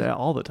had you all do that these-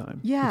 all the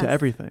time. Yes. To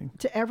everything.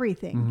 to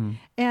everything.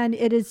 And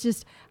it is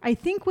just, I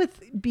think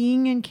with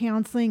being in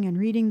counseling and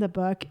reading the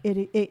book,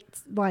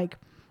 it's like,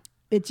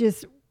 it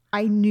just,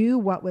 I knew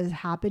what was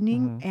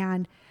happening,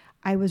 and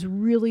I was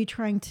really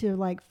trying to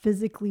like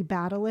physically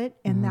battle it.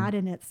 And that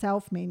in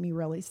itself made me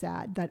really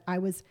sad that I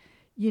was,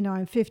 you know,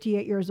 I'm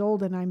 58 years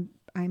old and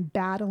I'm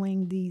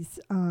battling these,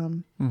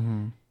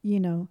 you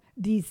know,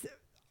 these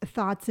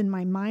thoughts in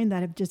my mind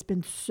that have just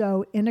been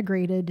so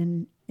integrated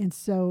and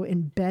so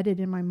embedded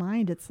in my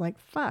mind. It's like,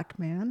 fuck,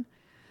 man.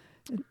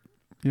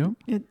 Yep.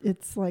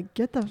 It's like,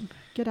 get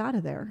out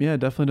of there. Yeah, it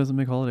definitely doesn't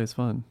make holidays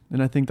fun.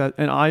 And I think that,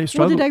 and I Well,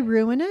 struggle. did I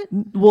ruin it?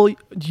 Well,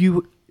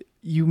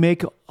 you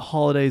make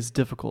holidays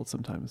difficult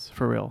sometimes,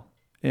 for real.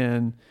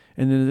 And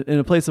in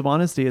a place of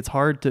honesty, it's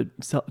hard to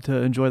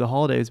enjoy the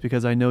holidays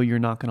because I know you're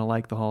not going to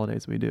like the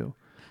holidays we do.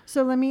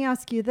 So let me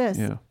ask you this,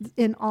 Yeah.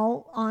 in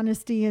all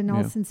honesty and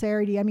all Yeah.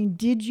 sincerity. I mean,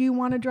 did you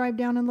want to drive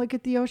down and look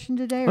at the ocean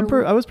today?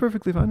 Or I was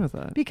perfectly fine with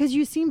that. because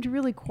you seemed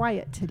really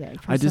quiet today.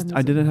 For I some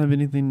reason. didn't have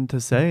anything to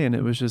say, and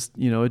it was just,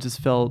 you know, it just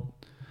felt,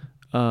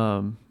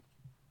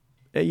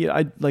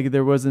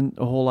 there wasn't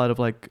a whole lot of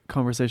like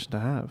conversation to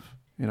have.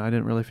 You know, I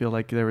didn't really feel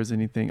like there was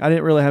anything. I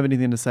didn't really have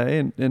anything to say,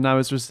 and I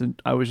was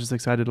just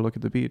excited to look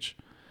at the beach.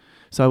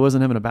 So I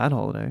wasn't having a bad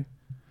holiday.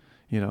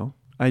 You know,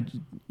 I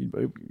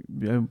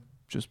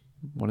just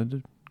wanted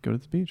to go to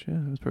the beach. Yeah,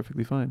 it was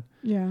perfectly fine.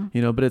 Yeah.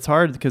 You know, but it's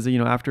hard because, you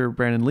know, after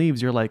Brandon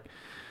leaves, you're like,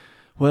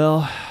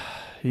 well,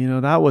 you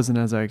know, that wasn't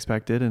as I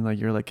expected. And like,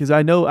 you're like, cause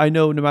I know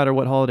no matter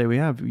what holiday we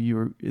have,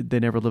 they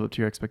never live up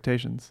to your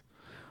expectations.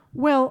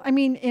 Well, I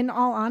mean, in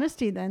all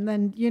honesty,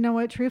 then, you know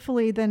what,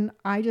 truthfully, then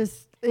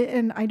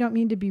and I don't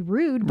mean to be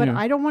rude, but Yeah.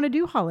 I don't want to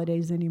do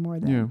holidays anymore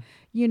then, Yeah.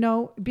 you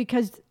know,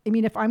 because I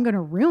mean, if I'm going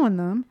to ruin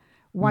them,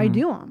 why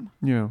do them?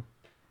 Yeah.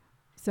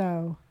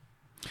 So,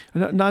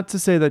 Not to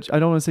say that I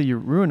don't want to say you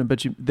ruin it,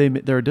 but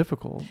they're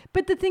difficult.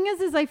 but the thing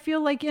is I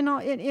feel like, you know,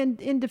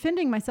 in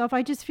defending myself,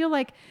 I just feel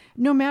like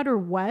no matter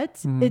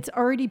what, it's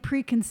already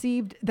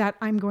preconceived that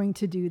I'm going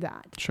to do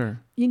that. Sure.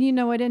 And you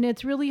know what? And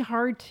it's really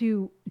hard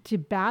to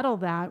battle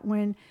that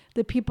when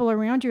the people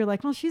around you are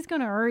like, well, she's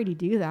going to already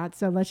do that,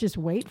 so let's just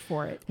wait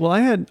for it. Well,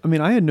 I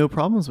had no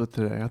problems with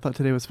today. I thought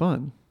today was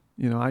fun.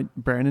 You know,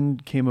 Brandon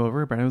came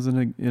over. Brandon was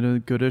in a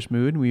goodish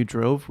mood. We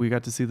drove. We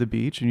got to see the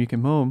beach, and you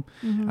came home.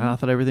 And I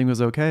thought everything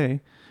was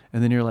okay.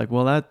 And then you're like,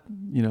 well, that,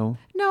 you know,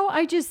 No,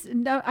 I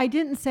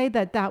didn't say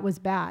that that was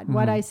bad.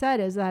 What I said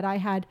is that I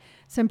had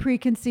some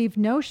preconceived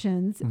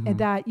notions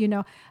that, you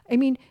know, I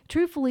mean,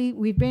 truthfully,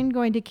 we've been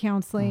going to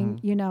counseling,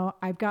 you know,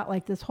 I've got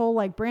like this whole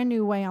like brand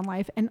new way on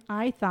life. And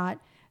I thought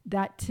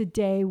that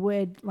today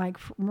would like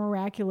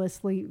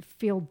miraculously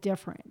feel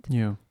different.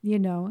 yeah. You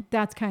know,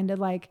 that's kind of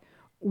like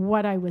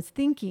what I was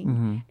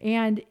thinking.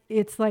 And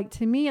it's like,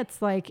 to me,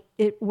 it's like,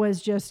 it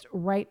was just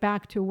right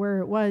back to where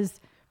it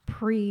was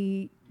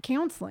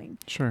pre-counseling.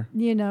 Sure.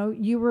 You know,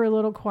 you were a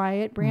little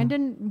quiet.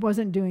 Brandon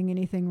wasn't doing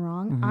anything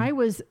wrong. I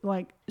was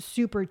like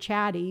super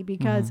chatty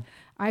because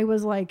I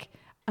was like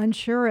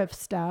unsure of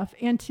stuff.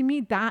 And to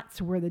me,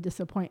 that's where the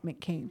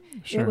disappointment came.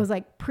 Sure. It was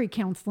like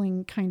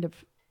pre-counseling kind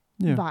of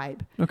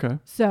vibe. Okay.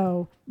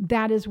 So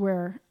that is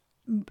where,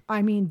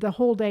 I mean, the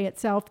whole day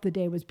itself, the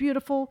day was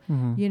beautiful.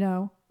 You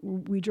know,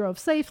 we drove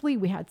safely.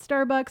 We had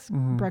Starbucks.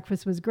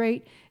 Breakfast was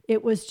great.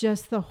 It was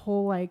just the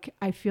whole, like,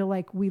 I feel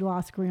like we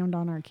lost ground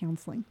on our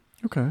counseling.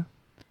 Okay.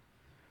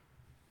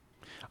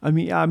 I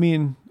mean,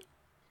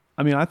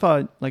 I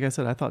thought, like I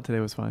said, I thought today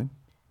was fine,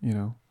 you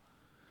know.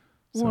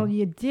 So. Well,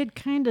 you did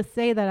kind of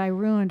say that I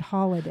ruined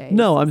holidays.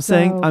 No, I'm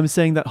saying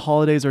that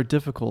holidays are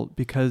difficult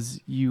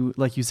because you,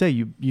 like you say,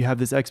 you have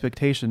this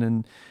expectation,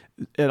 and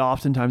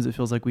oftentimes it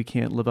feels like we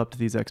can't live up to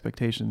these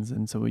expectations,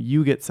 and so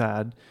you get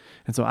sad,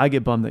 and so I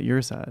get bummed that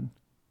you're sad.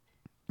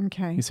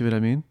 Okay. You see what I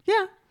mean?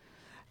 Yeah,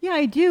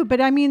 I do.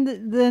 But I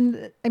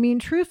mean,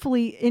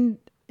 truthfully,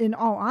 in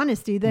all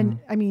honesty, then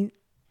I mean,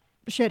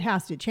 shit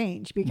has to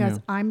change because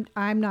I'm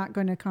not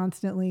going to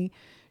constantly,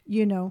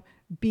 you know,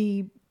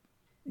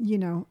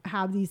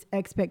 have these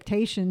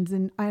expectations,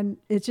 and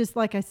it's just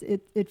like I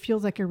said, it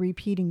feels like a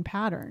repeating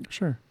pattern.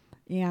 Sure.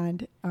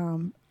 And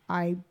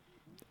I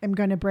am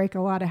going to break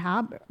a lot of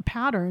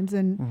patterns,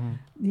 and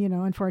you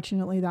know,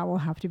 unfortunately, that will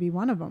have to be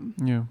one of them.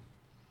 Yeah.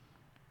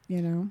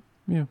 You know.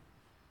 Yeah.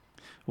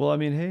 Well, I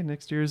mean, hey,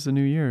 next year's a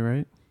new year,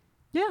 right?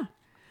 Yeah.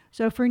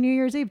 So for New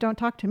Year's Eve, don't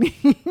talk to me.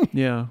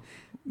 Yeah.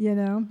 You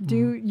know,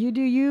 do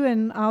you,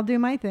 and I'll do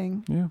my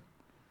thing. Yeah.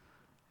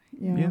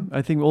 Yeah. Yeah.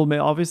 I think, well,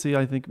 obviously,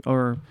 I think,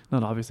 or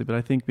not obviously, but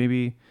I think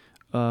maybe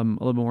a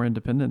little bit more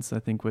independence, I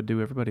think, would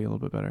do everybody a little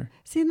bit better.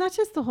 See, and that's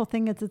just the whole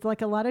thing. It's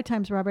like a lot of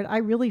times, Robert, I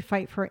really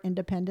fight for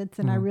independence,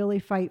 and I really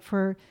fight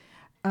for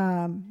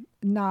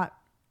not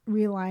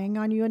relying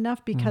on you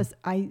enough, because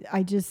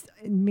I just,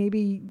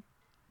 maybe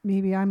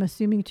I'm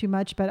assuming too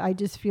much, but I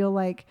just feel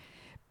like,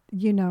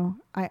 you know,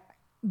 I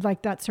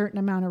like that certain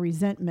amount of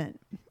resentment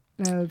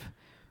of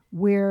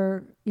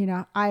where, you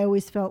know, I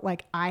always felt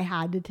like I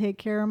had to take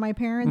care of my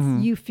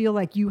parents. You feel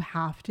like you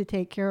have to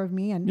take care of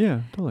me. And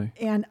yeah, totally.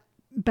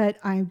 But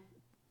I,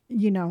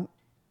 you know,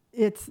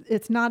 it's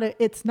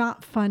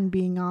not fun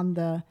being on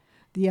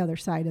the other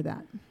side of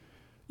that.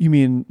 You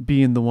mean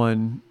being the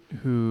one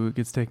who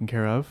gets taken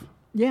care of?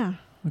 Yeah.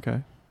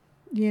 Okay.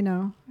 You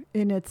know,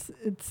 and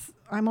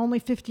I'm only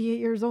 58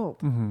 years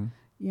old,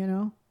 you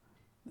know,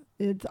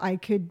 I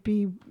could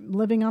be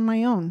living on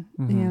my own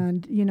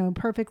and, you know,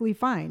 perfectly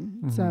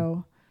fine.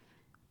 So,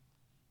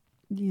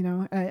 you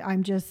know,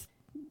 I'm just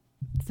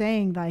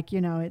saying, like,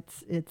 you know,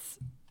 it's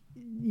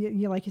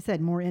you like you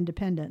said, more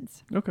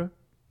independence. Okay.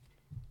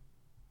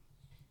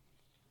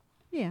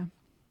 Yeah.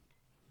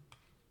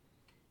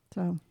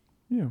 So.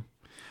 Yeah.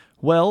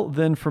 Well,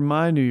 then for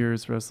my New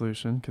Year's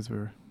resolution, because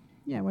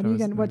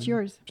what's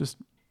yours? Just,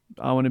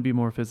 I want to be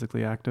more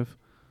physically active.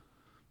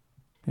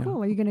 Yeah.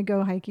 Cool. Are you going to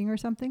go hiking or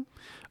something?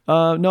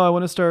 No, I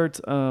want to start.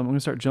 I'm going to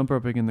start jump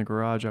roping in the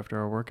garage after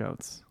our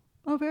workouts.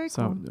 Oh, very cool.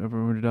 So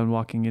when we're done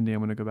walking Indy, I'm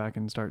going to go back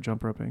and start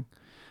jump roping.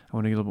 I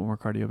want to get a little bit more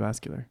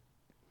cardiovascular.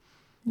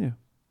 Yeah.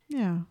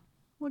 Yeah.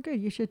 Well,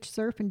 good. You should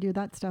surf and do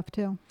that stuff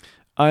too.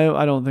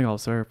 I don't think I'll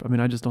surf. I mean,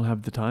 I just don't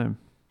have the time.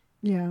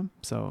 Yeah.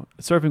 So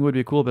surfing would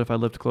be cool, but if I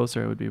lived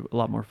closer, it would be a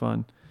lot more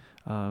fun.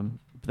 But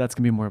that's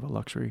going to be more of a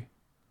luxury.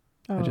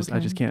 Oh, I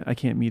just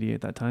can't mediate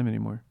that time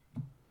anymore.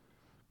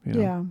 You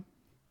know? Yeah.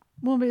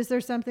 Well, is there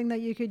something that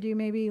you could do,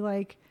 maybe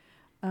like,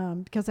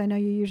 because I know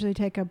you usually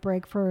take a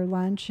break for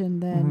lunch,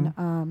 and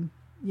then,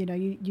 you know,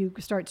 you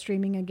start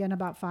streaming again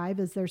about 5.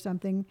 Is there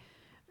something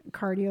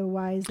cardio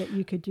wise that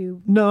you could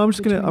do? No, I'm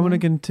just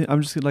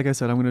like I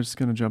said, I'm just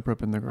gonna jump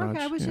rope in the garage.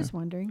 Okay, I was just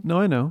wondering. No,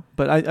 I know,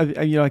 but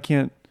I you know, I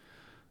can't.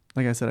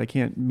 Like I said, I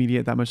can't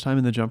mediate that much time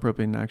in the jump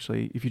roping.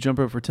 Actually, if you jump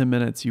rope for 10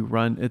 minutes, you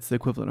run. It's the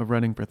equivalent of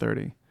running for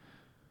 30.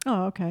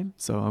 Oh, okay.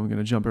 So I'm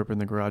gonna jump rope in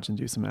the garage and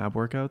do some ab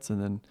workouts,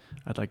 and then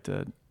I'd like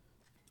to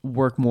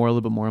work a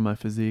little bit more on my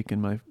physique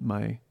and my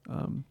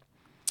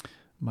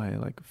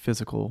like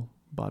physical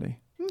body.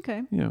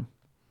 Okay. Yeah.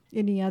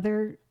 Any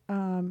other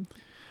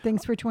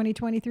things for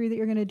 2023 that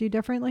you're going to do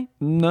differently?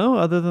 No,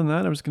 other than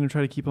that, I'm just going to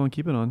try to keep on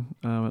keeping on.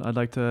 I'd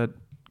like to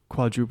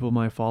quadruple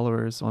my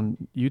followers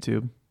on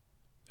YouTube.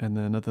 And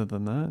then other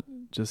than that,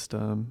 just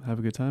have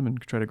a good time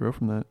and try to grow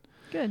from that.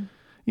 Good.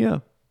 Yeah.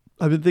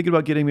 I've been thinking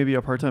about getting maybe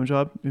a part-time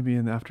job, maybe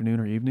in the afternoon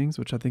or evenings,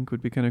 which I think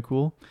would be kind of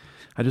cool.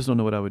 I just don't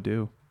know what I would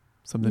do.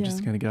 Something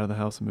just kind of get out of the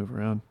house and move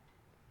around.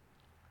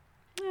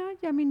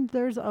 Yeah, I mean,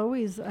 there's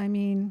always, I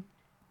mean,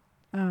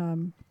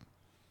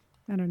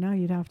 I don't know.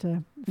 You'd have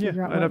to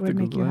figure out I'd what have to would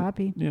make you Google it.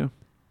 happy. Yeah.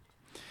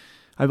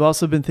 I've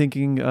also been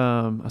thinking,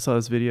 I saw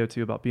this video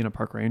too about being a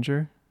park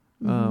ranger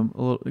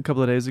a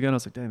couple of days ago, and I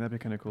was like, dang, that'd be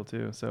kind of cool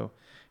too. So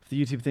if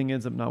the YouTube thing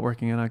ends up not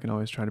working, and I can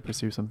always try to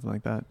pursue something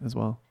like that as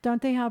well.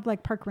 Don't they have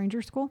like park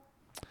ranger school?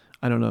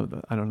 I don't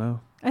know.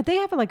 They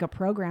have like a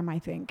program, I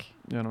think.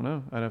 Yeah, I don't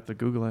know. I'd have to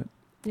Google it.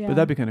 Yeah. But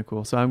that'd be kind of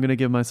cool. So I'm going to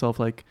give myself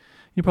like,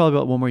 probably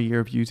about one more year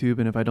of YouTube.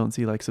 And if I don't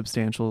see like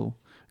substantial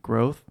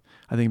growth,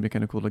 I think it'd be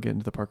kind of cool to get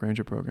into the park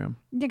ranger program.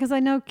 Yeah, because I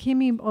know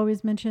Kimmy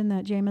always mentioned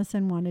that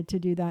Jameson wanted to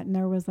do that. And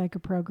there was like a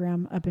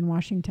program up in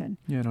Washington.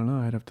 Yeah, I don't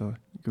know. I'd have to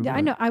Google Yeah, it.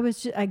 I know.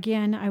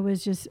 I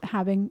was just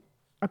having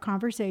a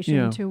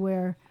conversation to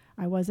where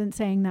I wasn't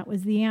saying that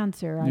was the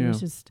answer. I was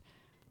just,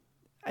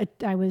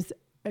 I was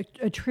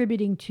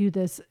attributing to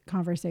this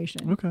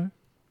conversation. Okay.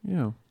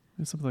 Yeah.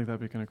 Something like that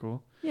would be kind of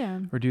cool. Yeah.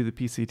 Or do the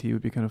PCT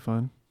would be kind of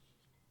fun.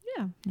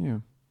 Yeah. Yeah.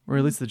 Or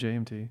at least the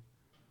JMT.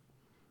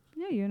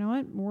 Yeah, you know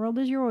what? World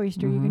is your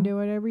oyster. You can do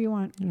whatever you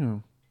want. Yeah.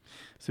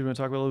 So you want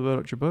to talk a little bit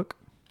about your book?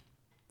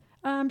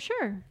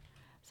 Sure.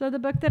 So the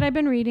book that I've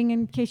been reading,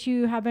 in case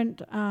you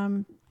haven't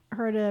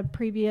heard a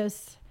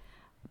previous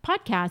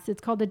podcast,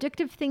 it's called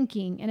Addictive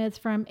Thinking, and it's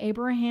from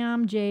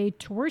Abraham J.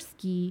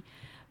 Tversky,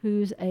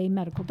 who's a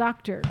medical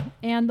doctor.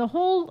 And the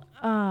whole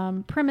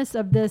premise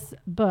of this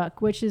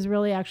book, which is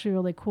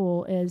really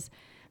cool, is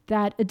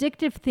that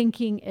addictive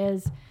thinking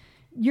is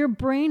your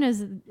brain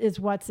is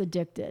what's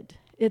addicted.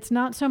 It's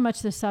not so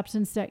much the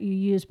substance that you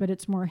use, but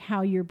it's more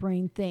how your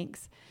brain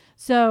thinks.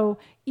 So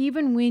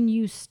even when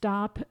you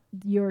stop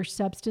your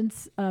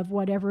substance of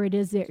whatever it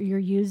is that you're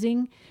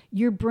using,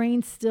 your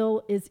brain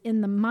still is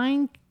in the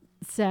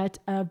mindset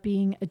of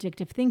being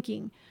addictive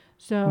thinking.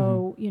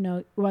 So,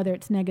 whether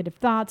it's negative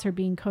thoughts or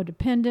being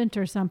codependent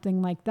or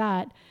something like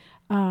that,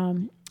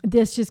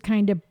 this just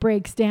kind of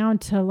breaks down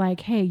to like,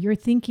 hey, you're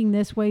thinking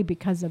this way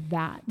because of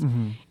that.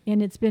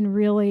 And it's been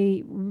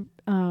really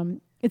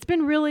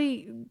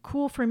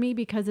cool for me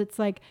because it's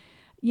like,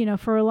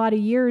 for a lot of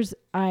years,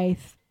 I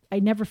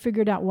never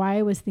figured out why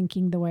I was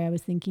thinking the way I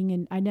was thinking.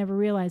 And I never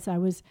realized I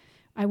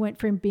went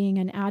from being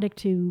an addict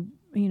to,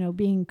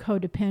 being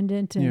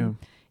codependent and,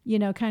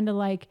 kind of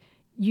like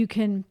you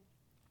can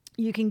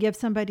give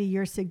somebody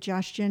your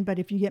suggestion, but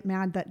if you get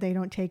mad that they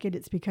don't take it,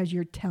 it's because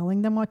you're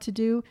telling them what to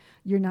do.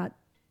 You're not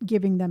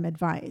giving them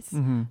advice.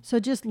 So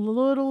just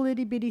little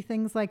itty bitty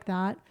things like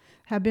that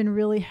have been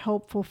really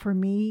helpful for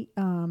me.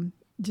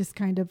 Just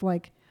kind of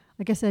like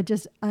I said,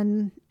 just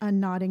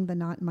unknotting the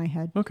knot in my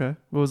head. Okay.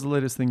 What was the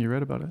latest thing you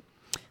read about it?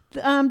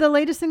 The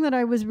latest thing that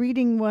I was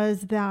reading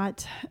was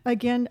that,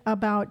 again,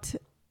 about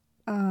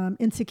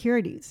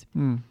insecurities.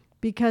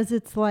 Because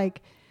it's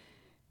like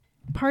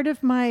part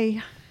of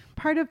my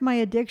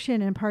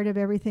addiction and part of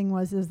everything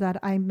is that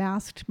I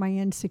masked my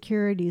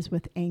insecurities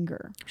with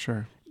anger.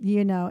 Sure.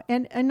 And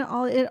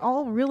it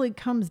all really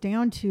comes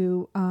down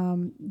to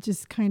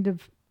just kind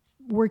of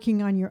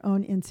working on your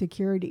own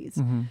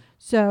insecurities.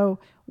 So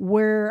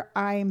where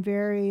I'm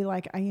very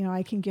like,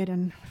 I can get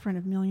in front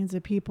of millions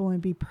of people and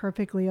be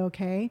perfectly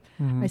okay.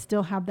 I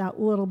still have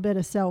that little bit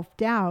of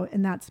self-doubt,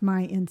 and that's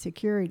my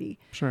insecurity.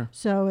 Sure.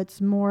 So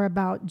it's more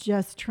about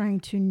just trying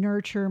to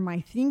nurture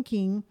my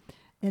thinking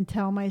and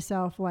tell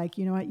myself like,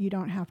 you know what, you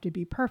don't have to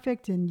be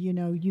perfect, and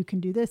you can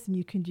do this and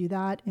you can do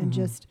that, and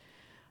just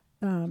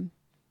work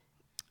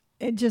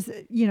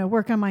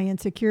on my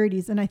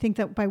insecurities. And I think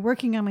that by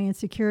working on my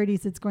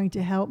insecurities, it's going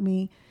to help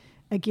me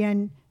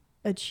again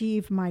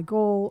achieve my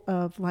goal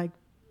of like,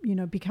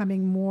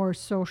 becoming more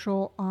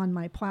social on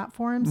my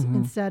platforms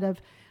instead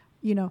of,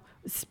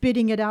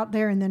 spitting it out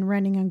there and then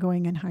running and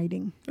going and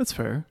hiding. That's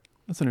fair.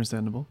 That's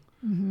understandable.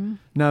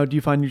 Now, do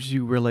you find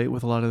you relate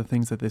with a lot of the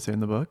things that they say in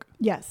the book?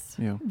 Yes,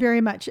 Yeah.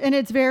 very much. And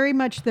it's very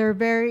much, they're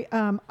very,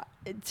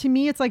 to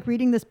me, it's like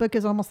reading this book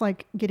is almost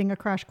like getting a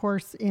crash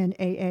course in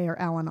AA or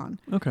Al-Anon.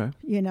 Okay.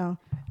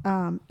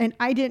 And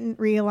I didn't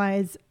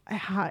realize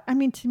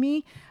to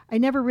me, I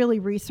never really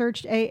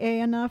researched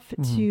AA enough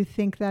to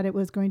think that it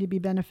was going to be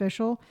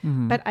beneficial.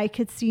 But I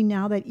could see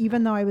now that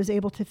even though I was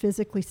able to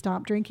physically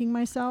stop drinking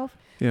myself,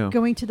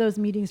 going to those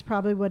meetings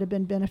probably would have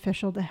been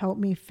beneficial to help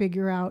me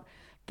figure out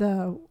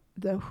the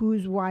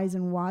who's, whys,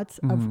 and whats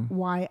of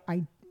why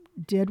I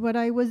did what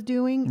I was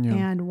doing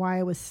and why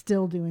I was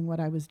still doing what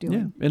I was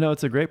doing. Yeah.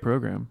 It's a great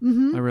program.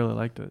 I really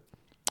liked it.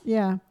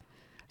 Yeah.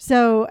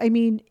 So,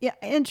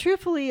 and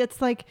truthfully,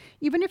 it's like,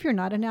 even if you're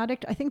not an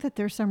addict, I think that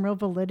there's some real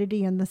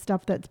validity in the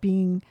stuff that's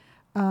being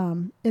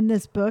in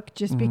this book,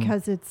 just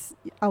because it's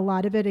a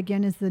lot of it,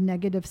 again, is the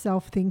negative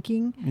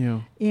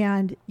self-thinking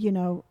and,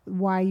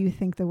 why you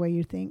think the way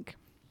you think.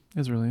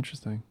 It's really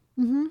interesting.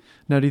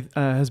 Now,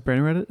 has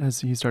Brandon read it?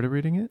 Has he started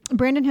reading it?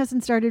 Brandon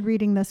hasn't started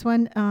reading this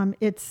one.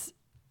 It's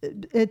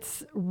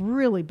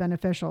really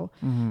beneficial.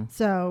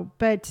 So,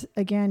 but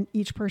again,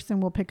 each person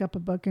will pick up a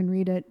book and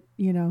read it,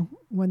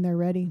 when they're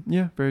ready.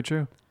 Yeah, very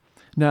true.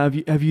 Now,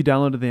 have you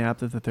downloaded the app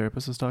that the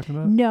therapist was talking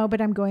about? No,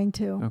 but I'm going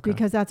to,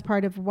 because that's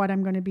part of what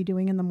I'm going to be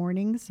doing in the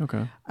mornings.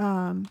 Okay.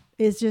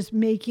 Is just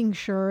making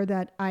sure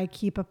that I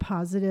keep a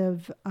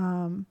positive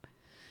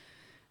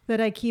that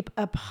I keep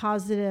a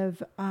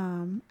positive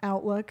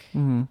outlook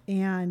Mm-hmm.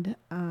 and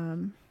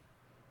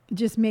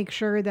just make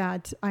sure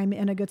that I'm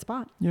in a good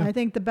spot. Yeah. I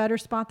think the better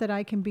spot that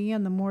I can be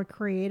in, the more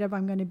creative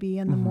I'm going to be,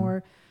 and the Mhm.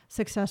 more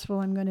successful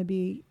I'm going to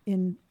be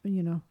in,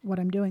 what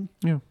I'm doing.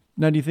 Yeah.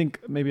 Now, do you think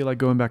maybe like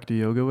going back to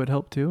yoga would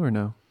help too, or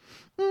no?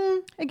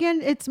 Again,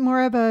 it's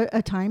more of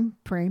a time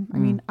frame. I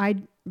Mm. mean,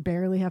 I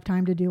barely have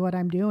time to do what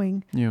I'm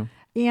doing. Yeah.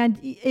 And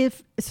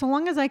so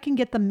long as I can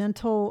get the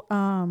mental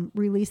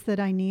release that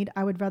I need,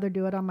 I would rather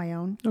do it on my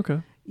own,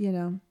 Okay.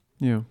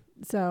 Yeah.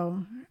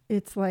 So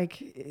it's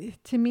like,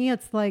 to me,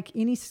 it's like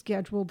any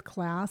scheduled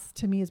class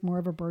to me is more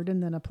of a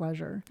burden than a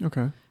pleasure,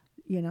 Okay.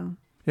 Yeah,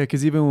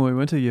 because even when we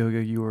went to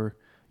yoga,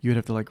 you'd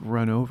have to like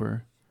run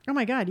over. Oh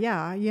my God.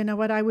 Yeah. You know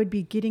what? I would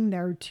be getting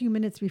there 2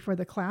 minutes before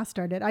the class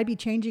started. I'd be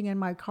changing in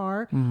my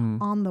car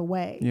Mm-hmm. on the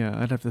way. Yeah,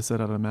 I'd have to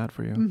set out a mat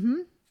for you. Mm-hmm.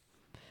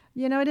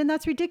 And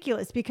that's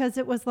ridiculous because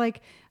it was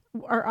like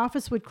our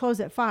office would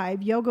close at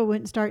 5. Yoga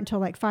wouldn't start until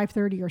like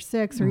 5:30 or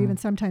 6 or even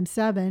sometimes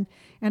 7.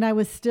 And I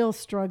was still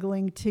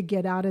struggling to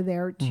get out of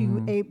there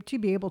to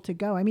be able to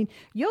go. I mean,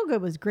 yoga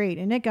was great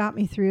and it got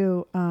me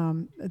through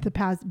the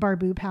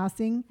Barbu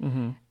passing,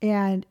 Mm-hmm.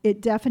 and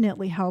it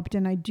definitely helped.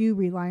 And I do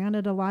rely on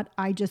it a lot.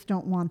 I just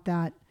don't want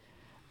that.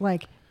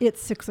 Like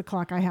it's 6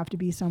 o'clock. I have to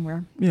be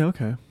somewhere. Yeah.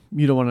 Okay.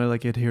 You don't want to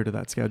like adhere to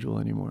that schedule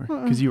anymore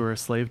because you were a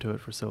slave to it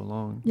for so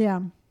long.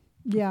 Yeah.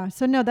 Yeah.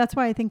 So no, that's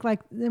why I think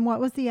like, then what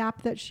was the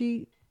app that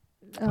she,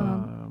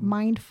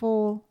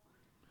 Mindful?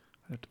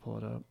 I have to pull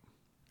it up.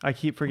 I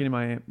keep forgetting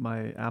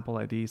my Apple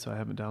ID, so I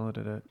haven't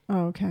downloaded it.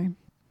 Oh, okay.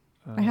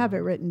 I have it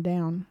written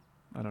down.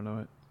 I don't know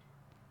it.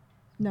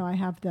 No, I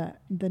have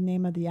the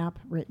name of the app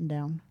written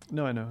down.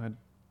 No, I know.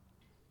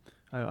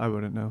 I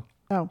wouldn't know.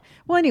 Oh,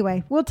 well,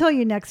 anyway, we'll tell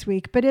you next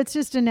week, but it's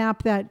just an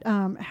app that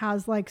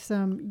has like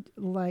some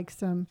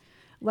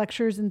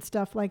lectures and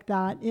stuff like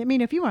that. I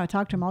mean, if you want to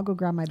talk to him, I'll go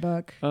grab my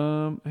book. Hang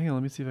on,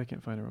 let me see if I can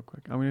find it real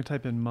quick. I'm going to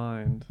type in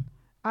mind.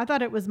 I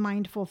thought it was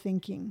mindful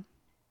thinking.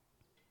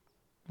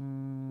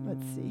 Mm,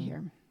 Let's see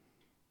here.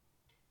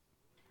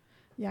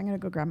 Yeah, I'm going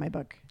to go grab my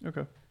book.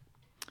 Okay.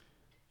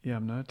 Yeah,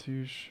 I'm not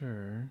too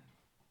sure.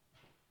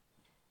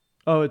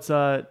 Oh, it's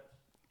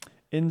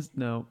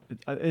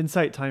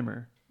Insight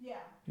Timer. Yeah.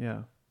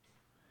 Yeah.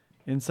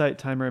 Insight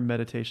Timer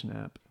meditation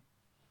app.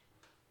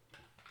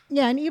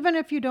 Yeah, and even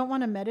if you don't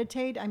want to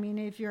meditate, I mean,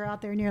 if you're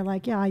out there and you're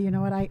like, yeah, you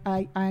know what,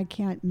 I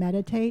can't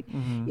meditate.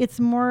 Mm-hmm. It's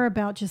more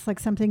about just like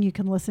something you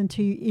can listen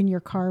to in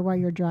your car while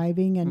you're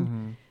driving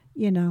and,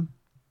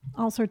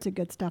 all sorts of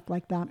good stuff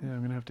like that. Yeah, I'm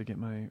going to have to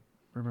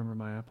remember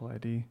my Apple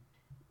ID.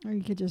 Or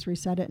you could just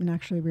reset it and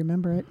actually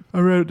remember it. I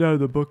wrote it down in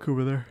the book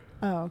over there.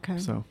 Oh, okay.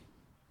 So.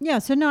 Yeah,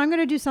 so no, I'm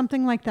going to do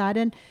something like that.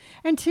 And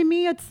to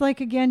me, it's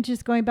like, again,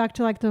 just going back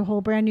to like the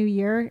whole brand new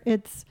year,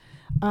 it's,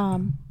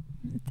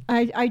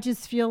 I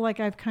just feel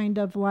like I've kind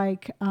of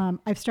like,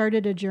 I've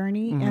started a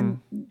journey and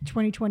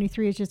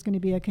 2023 is just going to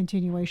be a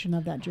continuation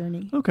of that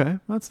journey. Okay.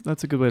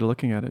 That's a good way of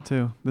looking at it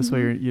too. This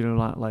way you're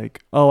not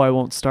like, oh, I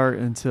won't start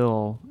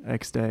until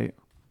X date.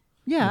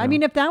 Yeah. I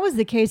mean, if that was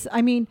the case,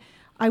 I mean,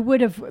 I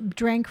would have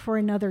drank for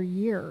another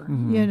year.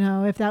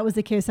 If that was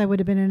the case, I would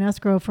have been in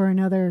escrow for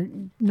another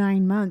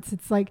 9 months.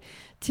 It's like,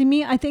 to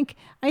me, I think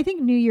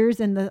New Year's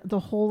and the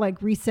whole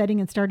like resetting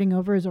and starting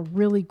over is a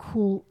really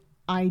cool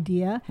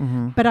idea.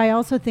 But I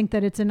also think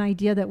that it's an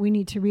idea that we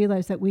need to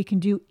realize that we can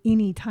do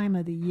any time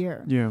of the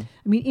year. Yeah.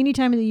 I mean, any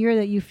time of the year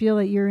that you feel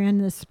that you're in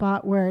this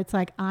spot where it's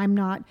like, I'm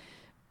not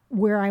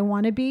where I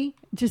want to be,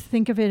 just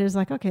think of it as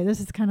like, okay, this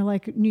is kind of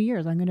like New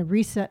Year's. I'm going to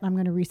reset and I'm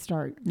going to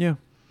restart. Yeah.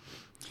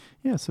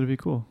 Yeah, so it'd be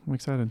cool. I'm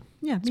excited.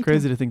 Yeah. It's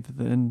crazy to think that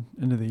the end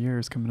of the year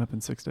is coming up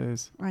in 6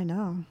 days. I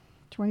know.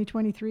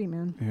 2023,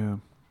 man. Yeah.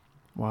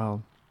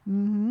 Wow.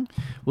 Mm-hmm.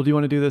 Well, do you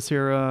want to do this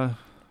here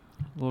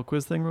little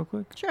quiz thing real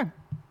quick? Sure.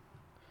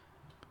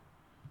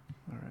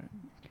 All right.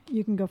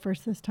 You can go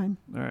first this time.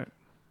 All right.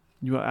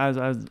 You as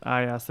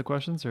I ask the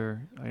questions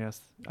or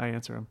I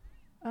answer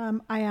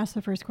them? I asked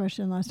the first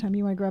question last time.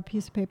 You want to grab a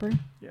piece of paper?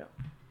 Yeah.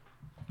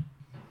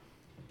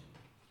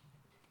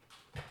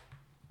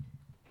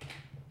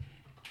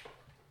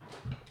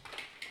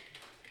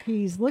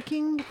 He's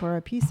looking for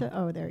a piece of...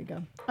 Oh, there you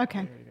go.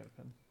 Okay. There you got a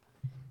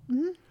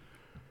pen.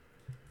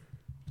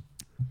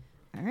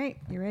 All right.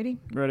 You ready?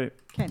 Ready.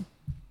 Okay.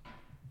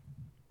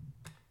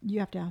 You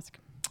have to ask.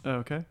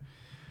 Okay.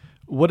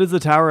 What is the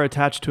tower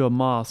attached to a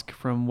mosque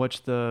from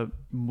which the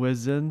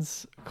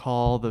muezzins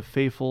call the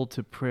faithful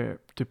to pray?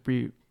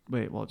 Sorry,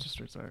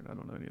 I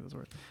don't know any of those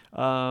words.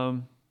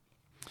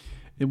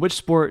 In which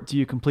sport do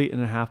you compete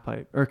in a half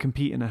pipe? Would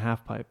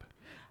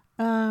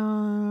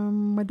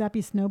that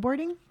be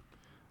snowboarding?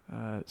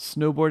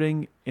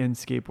 Snowboarding and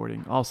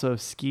skateboarding. Also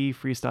ski,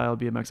 freestyle,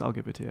 BMX. I'll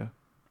give it to you.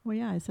 Well,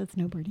 yeah, I said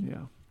snowboarding.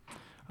 Yeah.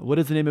 What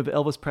is the name of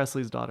Elvis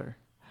Presley's daughter?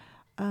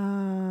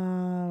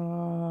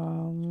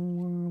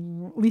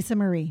 Lisa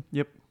Marie.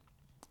 Yep.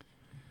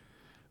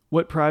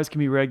 What prize can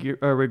be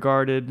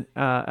regarded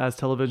as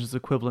television's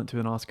equivalent to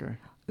an Oscar?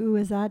 Ooh,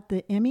 is that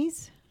the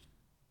Emmys?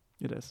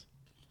 It is.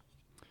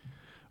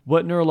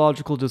 What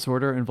neurological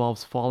disorder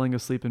involves falling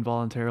asleep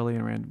involuntarily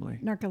and randomly?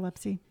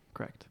 Narcolepsy.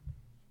 Correct.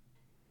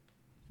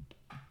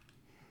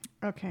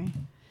 Okay.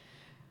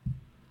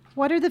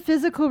 What are the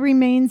physical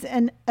remains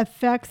and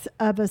effects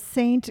of a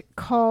saint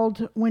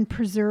called when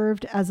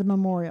preserved as a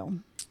memorial?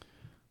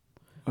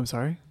 I'm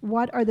sorry?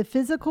 What are the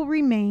physical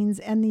remains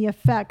and the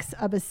effects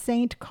of a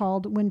saint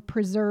called when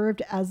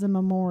preserved as a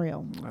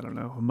memorial? I don't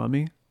know. A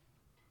mummy?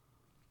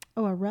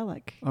 Oh, a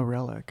relic. A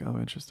relic. Oh,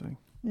 interesting.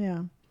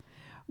 Yeah.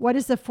 What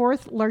is the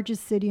fourth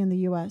largest city in the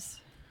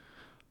U.S.?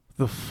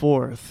 The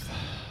fourth.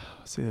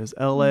 Let's see, there's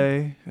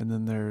L.A., and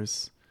then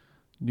there's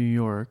New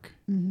York,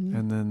 Mm-hmm.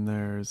 and then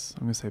there's,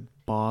 I'm going to say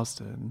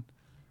Boston.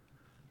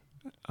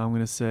 I'm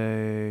going to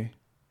say,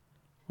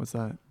 what's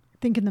that?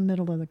 Think in the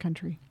middle of the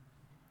country.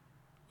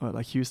 What,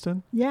 like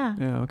Houston? Yeah.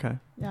 Yeah, okay.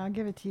 Yeah, I'll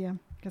give it to you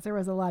because there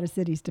was a lot of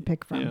cities to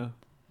pick from.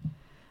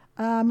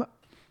 Yeah.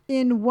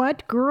 In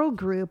what girl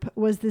group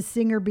was the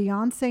singer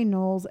Beyonce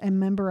Knowles a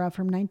member of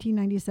from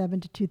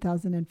 1997 to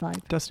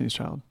 2005? Destiny's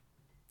Child.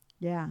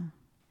 Yeah.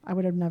 I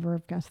would have never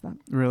have guessed that.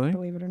 Really?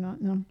 Believe it or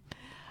not. No.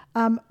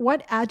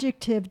 What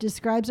adjective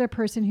describes a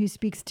person who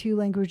speaks 2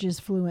 languages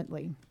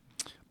fluently?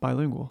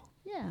 Bilingual.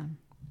 Yeah.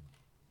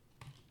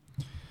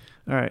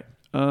 All right.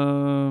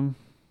 All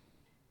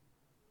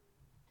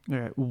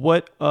right.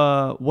 What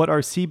are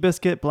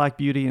Seabiscuit, Black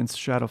Beauty, and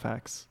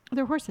Shadowfax?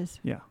 They're horses.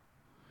 Yeah.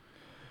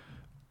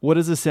 What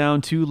is a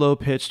sound too low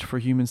pitched for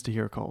humans to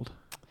hear called?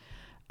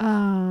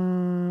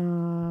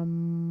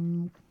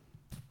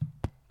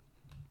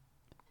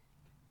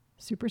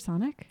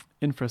 Supersonic?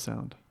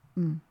 Infrasound.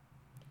 Mm.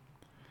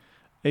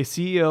 A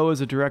CEO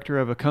is a director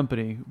of a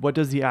company. What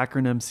does the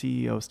acronym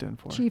CEO stand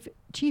for? Chief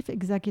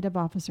Executive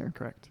Officer.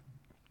 Correct.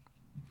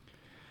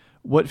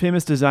 What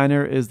famous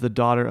designer is the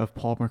daughter of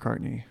Paul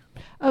McCartney?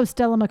 Oh,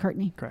 Stella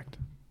McCartney. Correct.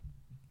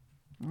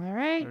 All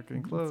right. They're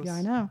getting close. Yeah,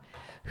 I know.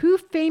 Who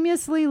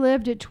famously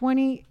lived at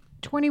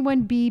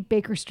 21B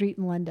Baker Street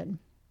in London?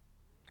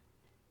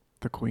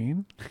 The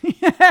Queen?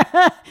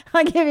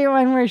 I'll give you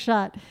one more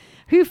shot.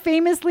 Who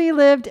famously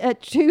lived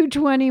at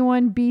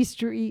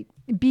 221B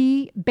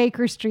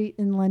Baker Street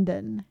in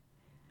London?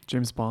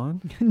 James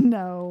Bond?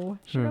 No.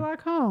 Sure.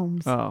 Sherlock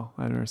Holmes. Oh,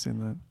 I've never seen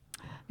that.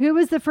 Who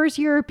was the first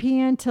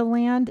European to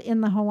land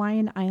in the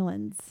Hawaiian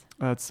Islands?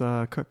 That's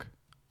Cook.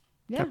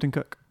 Yeah. Captain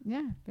Cook.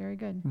 Yeah, very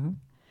good. Mm-hmm.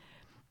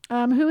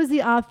 Who is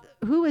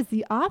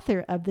the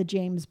author of the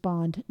James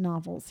Bond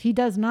novels? He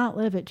does not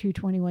live at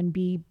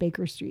 221B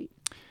Baker Street.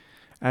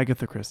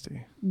 Agatha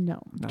Christie. No.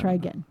 No, Try no.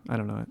 again. I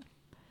don't know it.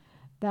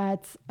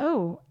 That's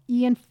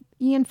Ian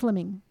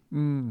Fleming.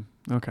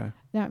 Okay.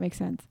 That makes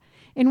sense.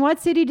 In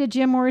what city did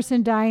Jim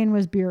Morrison die and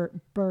was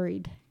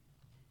buried?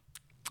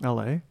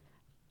 L.A.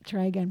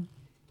 Try again.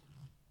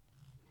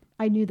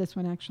 I knew this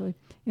one actually.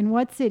 In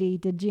what city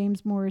did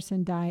James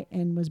Morrison die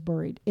and was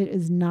buried? It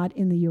is not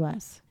in the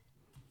U.S.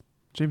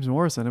 James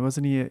Morrison. It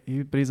wasn't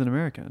he, but he's an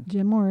American.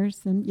 Jim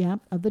Morrison, yep,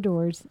 of the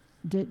Doors.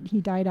 He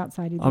died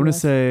outside of the I'm going to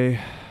US. say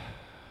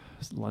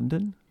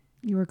London.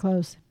 You were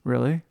close.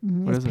 Really?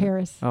 Mm-hmm. What It's is it?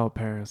 Paris. Oh,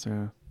 Paris. Yeah.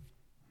 All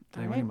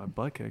Dang, I right. get my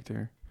butt kicked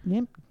here.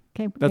 Yep.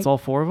 Okay. That's all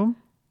 4 of them?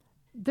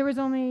 There was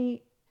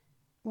only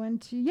 1,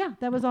 2. Yeah,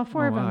 that was all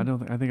 4 of wow,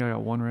 them. I think I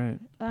got one right.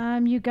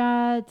 You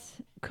got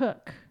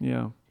Cook.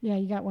 Yeah. Yeah,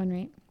 you got one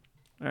right.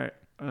 All right.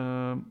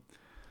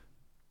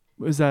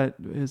 Is that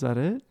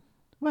it?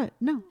 What?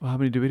 No. Well, how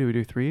many do we do? We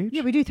do 3 each?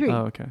 Yeah, we do 3.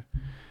 Oh, okay.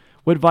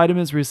 What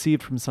vitamins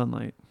received from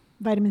sunlight?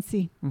 Vitamin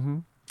C. Mm-hmm.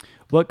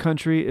 What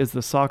country is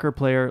the soccer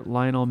player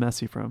Lionel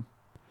Messi from?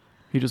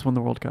 He just won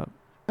the World Cup.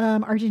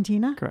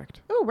 Argentina.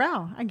 Correct. Oh,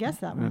 wow. I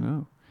guessed that I one.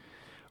 know.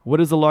 What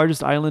is the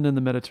largest island in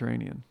the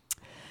Mediterranean?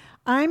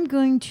 I'm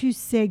going to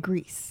say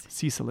Greece.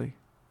 Sicily.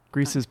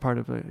 Greece is part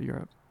of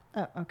Europe.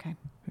 Oh, okay.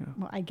 Yeah.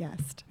 Well, I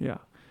guessed. Yeah.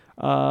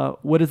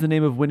 What is the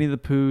name of Winnie the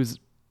Pooh's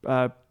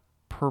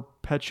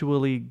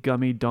perpetually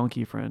gummy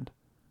donkey friend?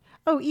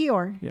 Oh,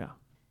 Eeyore. Yeah.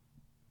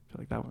 I feel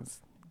like that one's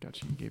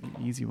got you. Gave you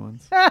easy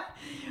ones.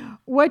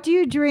 What do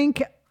you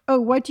drink? Oh,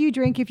 what do you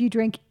drink if you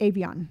drink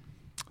Avion?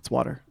 It's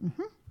water.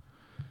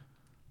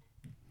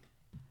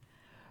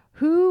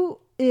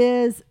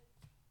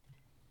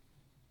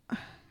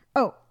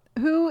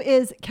 Who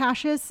is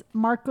Cassius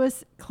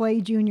Marcus Clay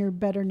Jr.,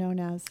 better known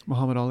as?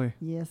 Muhammad Ali.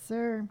 Yes,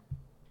 sir.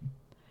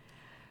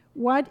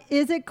 What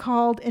is it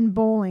called in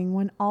bowling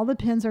when all the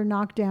pins are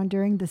knocked down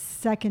during the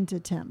second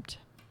attempt?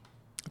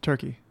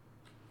 Turkey.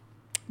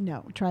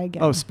 No, try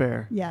again. Oh,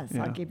 spare. Yes,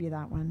 Yeah. I'll give you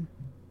that one.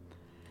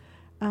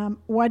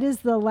 What is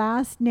the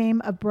last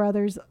name of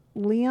brothers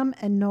Liam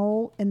and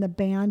Noel in the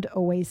band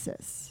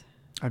Oasis?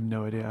 I have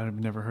no idea. I've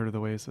never heard of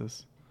the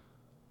Oasis.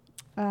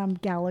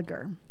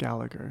 Gallagher.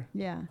 Gallagher.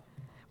 Yeah.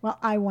 Well,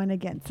 I won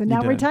again. So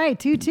now we're did. tied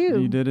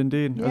 2-2. You did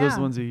indeed. Are those Yeah.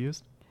 the ones you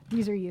used?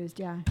 These are used,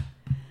 yeah.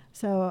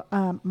 So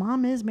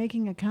Mom is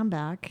making a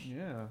comeback.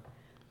 Yeah.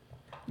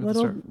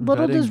 Little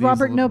does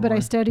Robert know, but I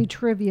study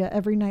trivia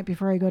every night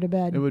before I go to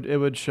bed. It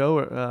would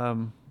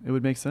show. It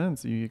would make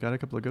sense. You got a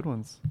couple of good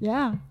ones.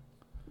 Yeah.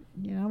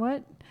 You know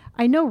what?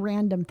 I know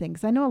random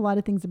things. I know a lot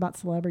of things about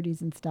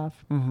celebrities and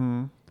stuff.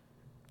 Mm-hmm.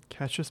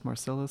 Cassius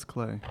Marcellus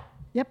Clay.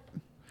 Yep.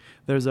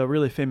 There's a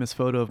really famous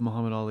photo of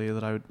Muhammad Ali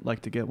that I would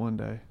like to get one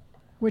day.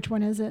 Which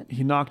one is it?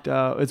 He knocked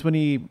out. It's when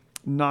he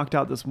knocked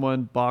out this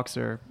one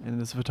boxer,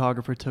 and this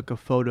photographer took a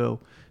photo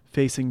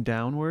facing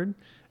downward,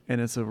 and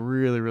it's a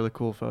really, really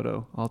cool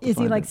photo. I'll have to Is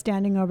he find like it.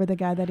 standing over the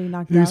guy that he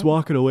knocked He's out?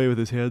 walking away with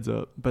his hands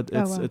up, but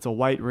Oh, it's wow. it's a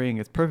white ring.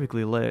 It's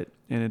perfectly lit,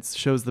 and it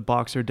shows the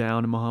boxer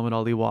down and Muhammad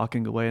Ali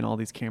walking away, and all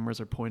these cameras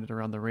are pointed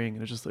around the ring,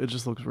 and it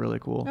just looks really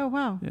cool. Oh,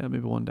 wow. Yeah,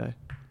 maybe one day.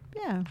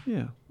 Yeah.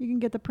 Yeah, You can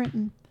get the print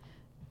and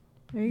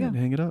there you yeah, go. and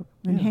hang it up.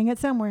 And yeah. hang it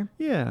somewhere.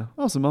 Yeah,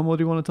 awesome. Mom, what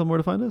do you want to tell them where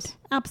to find us?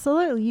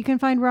 Absolutely. You can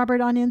find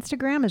Robert on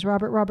Instagram as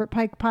Robert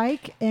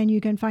Pike, and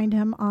you can find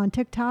him on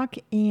TikTok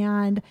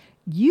and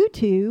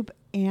YouTube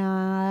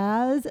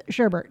as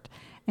Sherbert.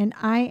 And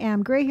I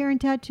am Gray Hair and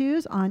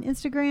Tattoos on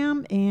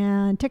Instagram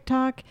and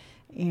TikTok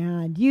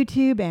and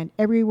YouTube and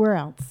everywhere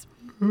else.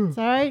 It's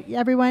all right,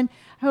 everyone.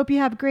 I hope you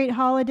have great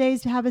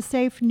holidays. Have a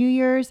safe New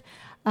Year's.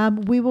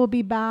 We will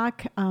be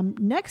back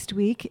next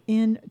week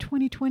in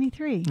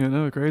 2023. Yeah,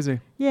 no, crazy.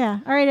 Yeah.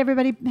 All right,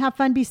 everybody. Have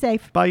fun. Be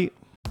safe. Bye.